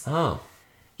stories. Oh.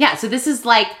 Yeah, so this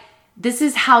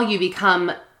is how you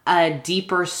become a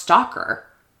deeper stalker.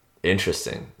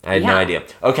 Interesting. I had no idea.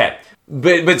 Okay.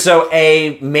 But so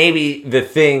maybe the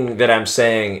thing that I'm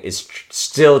saying is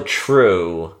still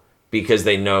true because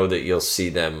they know that you'll see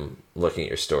them looking at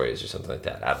your stories or something like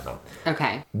that. I don't know.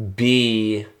 Okay.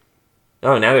 B,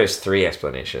 Oh, now there's 3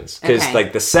 explanations. Because, Okay.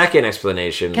 like, the second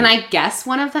explanation... Can I guess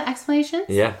one of the explanations?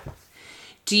 Yeah.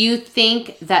 Do you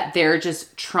think that they're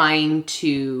just trying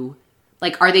to,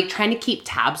 like, are they trying to keep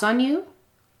tabs on you?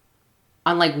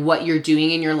 On, like, what you're doing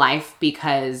in your life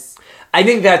because... I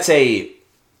think that's a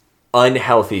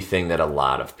unhealthy thing that a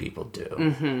lot of people do.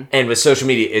 Mm-hmm. And with social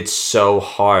media, it's so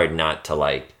hard not to,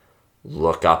 like,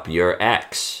 look up your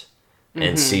ex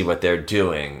and see what they're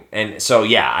doing. And so,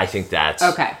 yeah, I think that's...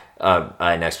 Okay.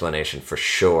 An explanation for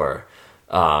sure.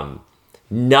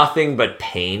 Nothing but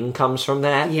pain comes from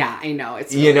that. Yeah, I know.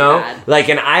 It's really bad. Like,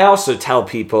 and I also tell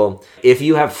people, if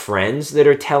you have friends that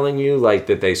are telling you, like,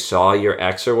 that they saw your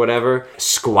ex or whatever,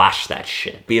 squash that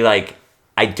shit. Be like,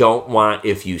 I don't want,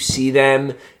 if you see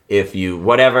them, if you,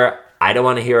 whatever, I don't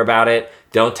want to hear about it.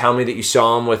 Don't tell me that you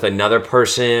saw them with another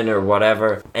person or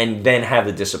whatever. And then have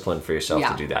the discipline for yourself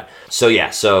to do that. So, yeah,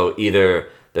 so either...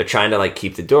 they're trying to, like,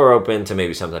 keep the door open to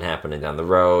maybe something happening down the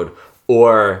road,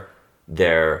 or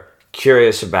they're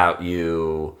curious about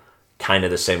you kind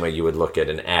of the same way you would look at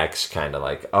an ex, kind of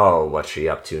like, oh, what's she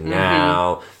up to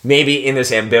now? Maybe in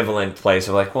this ambivalent place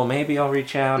of like, well, maybe I'll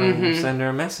reach out and send her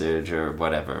a message or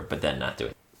whatever, but then not do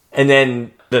it. And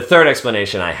then the third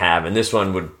explanation I have, and this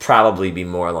one would probably be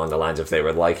more along the lines if they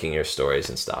were liking your stories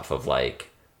and stuff, of like,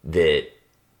 that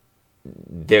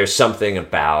there's something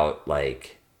about,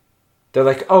 like, they're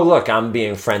like, oh, look, I'm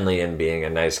being friendly and being a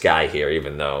nice guy here,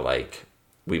 even though, like,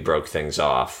 we broke things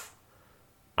off.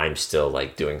 I'm still,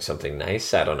 like, doing something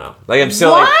nice. I don't know. Like, I'm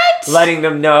still, like, letting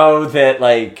them know that,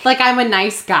 like... Like, I'm a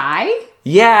nice guy?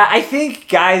 Yeah, I think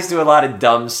guys do a lot of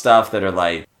dumb stuff that are,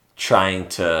 like, trying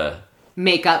to...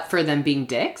 make up for them being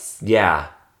dicks? Yeah.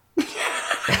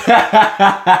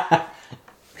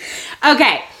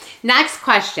 Okay. Next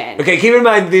question. Okay, keep in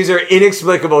mind, these are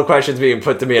inexplicable questions being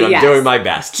put to me, and I'm doing my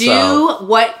best.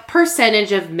 What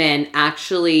percentage of men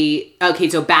actually... Okay,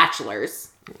 so bachelors.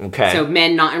 Okay. So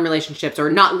men not in relationships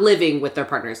or not living with their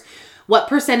partners. What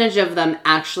percentage of them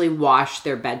actually wash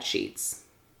their bed sheets?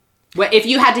 What, if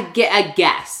you had to get a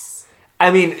guess? I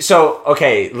mean, so,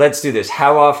 okay, let's do this.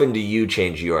 How often do you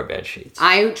change your bed sheets?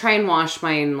 I try and wash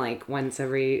mine like once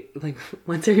every month.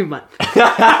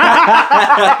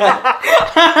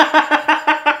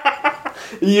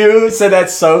 You said that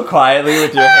so quietly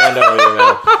with your hand over your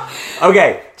mouth.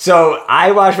 Okay, so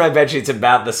I wash my bed sheets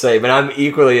about the same, and I'm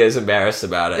equally as embarrassed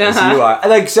about it as you are.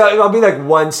 Like, so I'll be like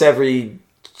once every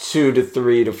 2 to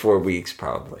 3 to 4 weeks,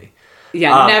 probably.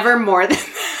 Yeah, never more than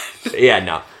that. Yeah,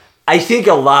 no. I think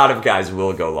a lot of guys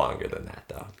will go longer than that,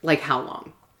 though. Like how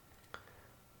long?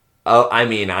 Oh, I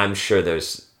mean, I'm sure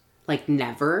there's... Like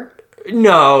never?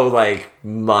 No, like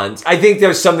months. I think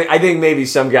there's something... I think maybe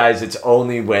some guys, it's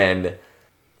only when...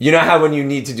 You know how when you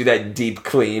need to do that deep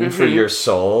clean for your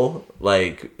soul?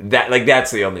 Like,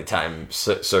 that's the only time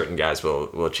certain guys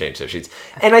will change their sheets.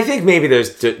 And I think maybe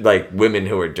there's, like, women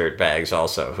who are dirt bags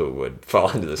also who would fall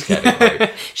into this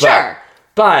category. Sure.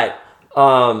 But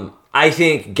I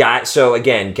think guys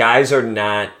are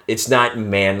not, it's not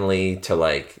manly to,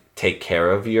 like, take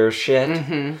care of your shit.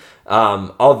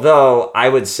 Although I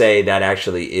would say that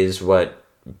actually is what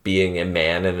being a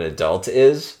man and an adult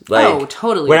is. Like, oh,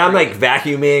 totally. When I'm, like,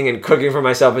 vacuuming and cooking for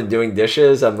myself and doing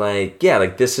dishes, I'm like, yeah,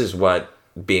 like, this is what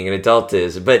being an adult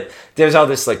is. But there's all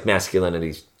this, like,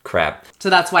 masculinity crap.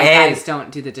 So that's why guys don't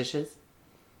do the dishes?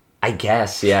 I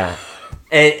guess, yeah.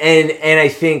 And I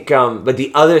think, but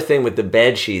the other thing with the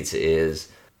bed sheets is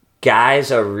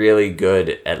guys are really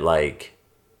good at, like,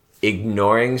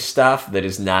 ignoring stuff that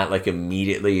is not, like,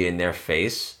 immediately in their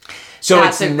face. So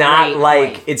That's it's a not great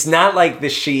like point. it's not like the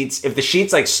sheets, if the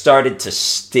sheets, like, started to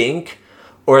stink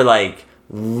or, like,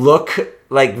 look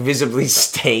like visibly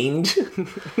stained,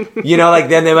 you know, like,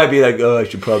 then they might be like, oh, I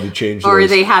should probably change those. Or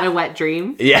they had a wet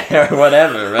dream. Yeah, or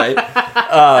whatever, right?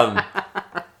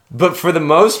 But for the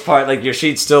most part, like, your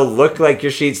sheets still look like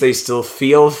your sheets. They still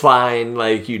feel fine.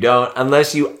 Like, you don't,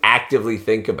 unless you actively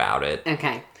think about it.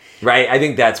 Okay. Right? I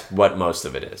think that's what most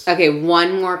of it is. Okay,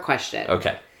 one more question.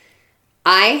 Okay.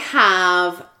 I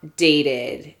have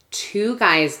dated 2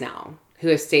 guys now who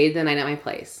have stayed the night at my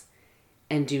place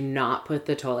and do not put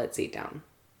the toilet seat down.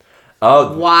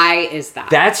 Oh. Why is that?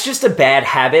 That's just a bad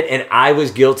habit, and I was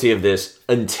guilty of this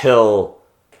until,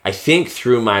 I think,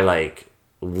 through my, like,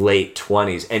 late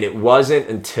 20s, and it wasn't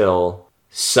until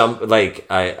some, like,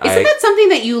 Isn't that something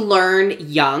that you learn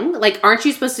young? Like, aren't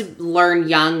you supposed to learn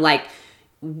young, like,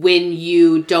 when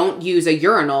you don't use a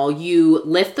urinal, you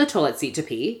lift the toilet seat to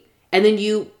pee, and then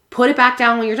you put it back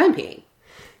down when you're done peeing?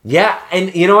 Yeah,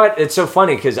 and you know what? It's so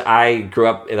funny because I grew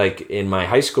up, like, in my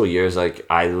high school years, like,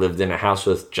 I lived in a house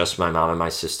with just my mom and my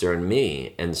sister and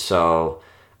me, and so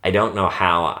I don't know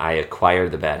how I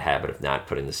acquired the bad habit of not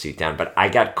putting the seat down, but I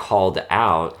got called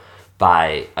out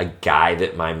by a guy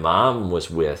that my mom was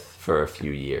with for a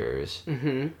few years.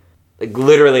 Mm-hmm. Like,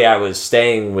 literally, I was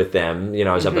staying with them.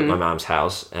 I was up at my mom's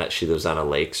house. She lives on a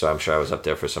lake, so I'm sure I was up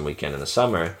there for some weekend in the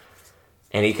summer.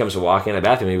 And he comes walking in the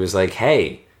bathroom. He was like,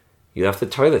 "Hey, you left the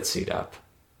toilet seat up."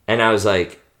 And I was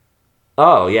like,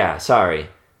 "Oh, yeah, sorry."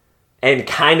 And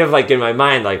kind of like in my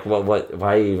mind, like, well,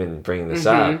 why are you even bringing this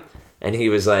up? And he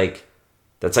was like,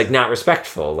 "That's like not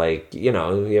respectful. Like, you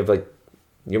have like,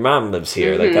 your mom lives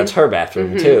here. Like, that's her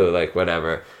bathroom too. Like,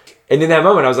 whatever." And in that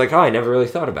moment, I was like, "Oh, I never really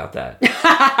thought about that."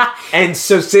 And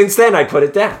so since then, I put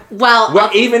it down.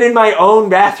 Well, even in my own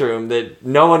bathroom that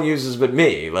no one uses but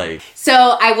me. Like,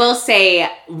 so I will say,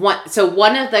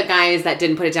 one of the guys that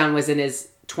didn't put it down was in his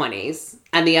 20s,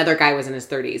 and the other guy was in his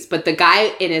 30s. But the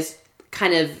guy in his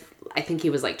I think he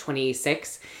was like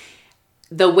 26.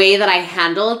 The way that I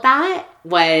handled that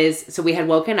was, so we had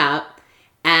woken up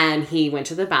and he went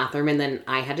to the bathroom and then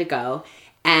I had to go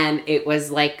and it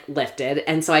was like lifted.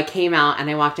 And so I came out and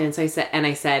I walked in and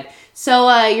I said,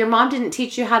 so your mom didn't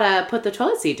teach you how to put the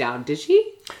toilet seat down, did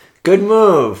she? Good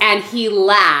move. And he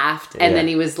laughed and then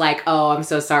he was like, "Oh, I'm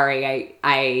so sorry.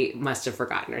 I must have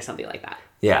forgotten," or something like that.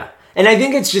 Yeah. And I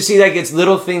think it's just, it's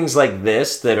little things like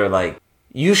this that are like,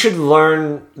 you should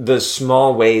learn the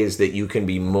small ways that you can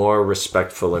be more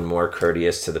respectful and more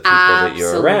courteous to the people that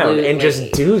you're around, and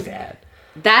just do that.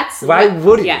 Why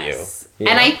wouldn't you?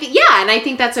 And I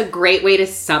think that's a great way to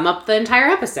sum up the entire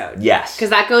episode. Yes. Because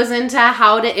that goes into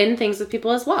how to end things with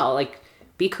people as well. Like,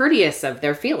 be courteous of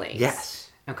their feelings.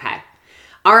 Yes. Okay.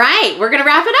 All right. We're going to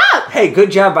wrap it up. Hey,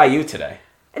 good job by you today.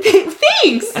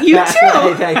 Thanks. You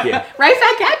too. Thank you.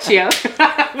 Right back at you.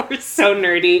 We're so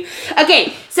nerdy.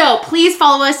 Okay, so please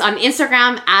follow us on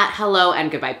Instagram at Hello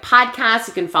and Goodbye Podcast.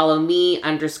 You can follow me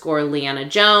 _Leanna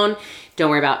Joan. Don't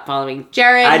worry about following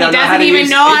Jared. He doesn't even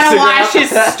know how to watch his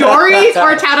stories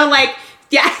or how to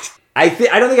I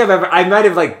don't think I might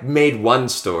have made one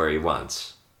story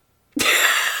once.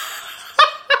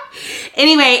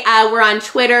 Anyway, we're on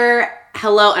Twitter,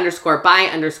 hello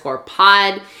 _by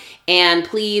 _pod. And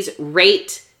please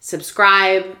rate,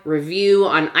 subscribe, review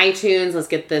on iTunes. Let's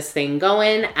get this thing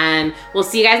going. And we'll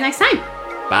see you guys next time.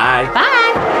 Bye.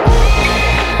 Bye.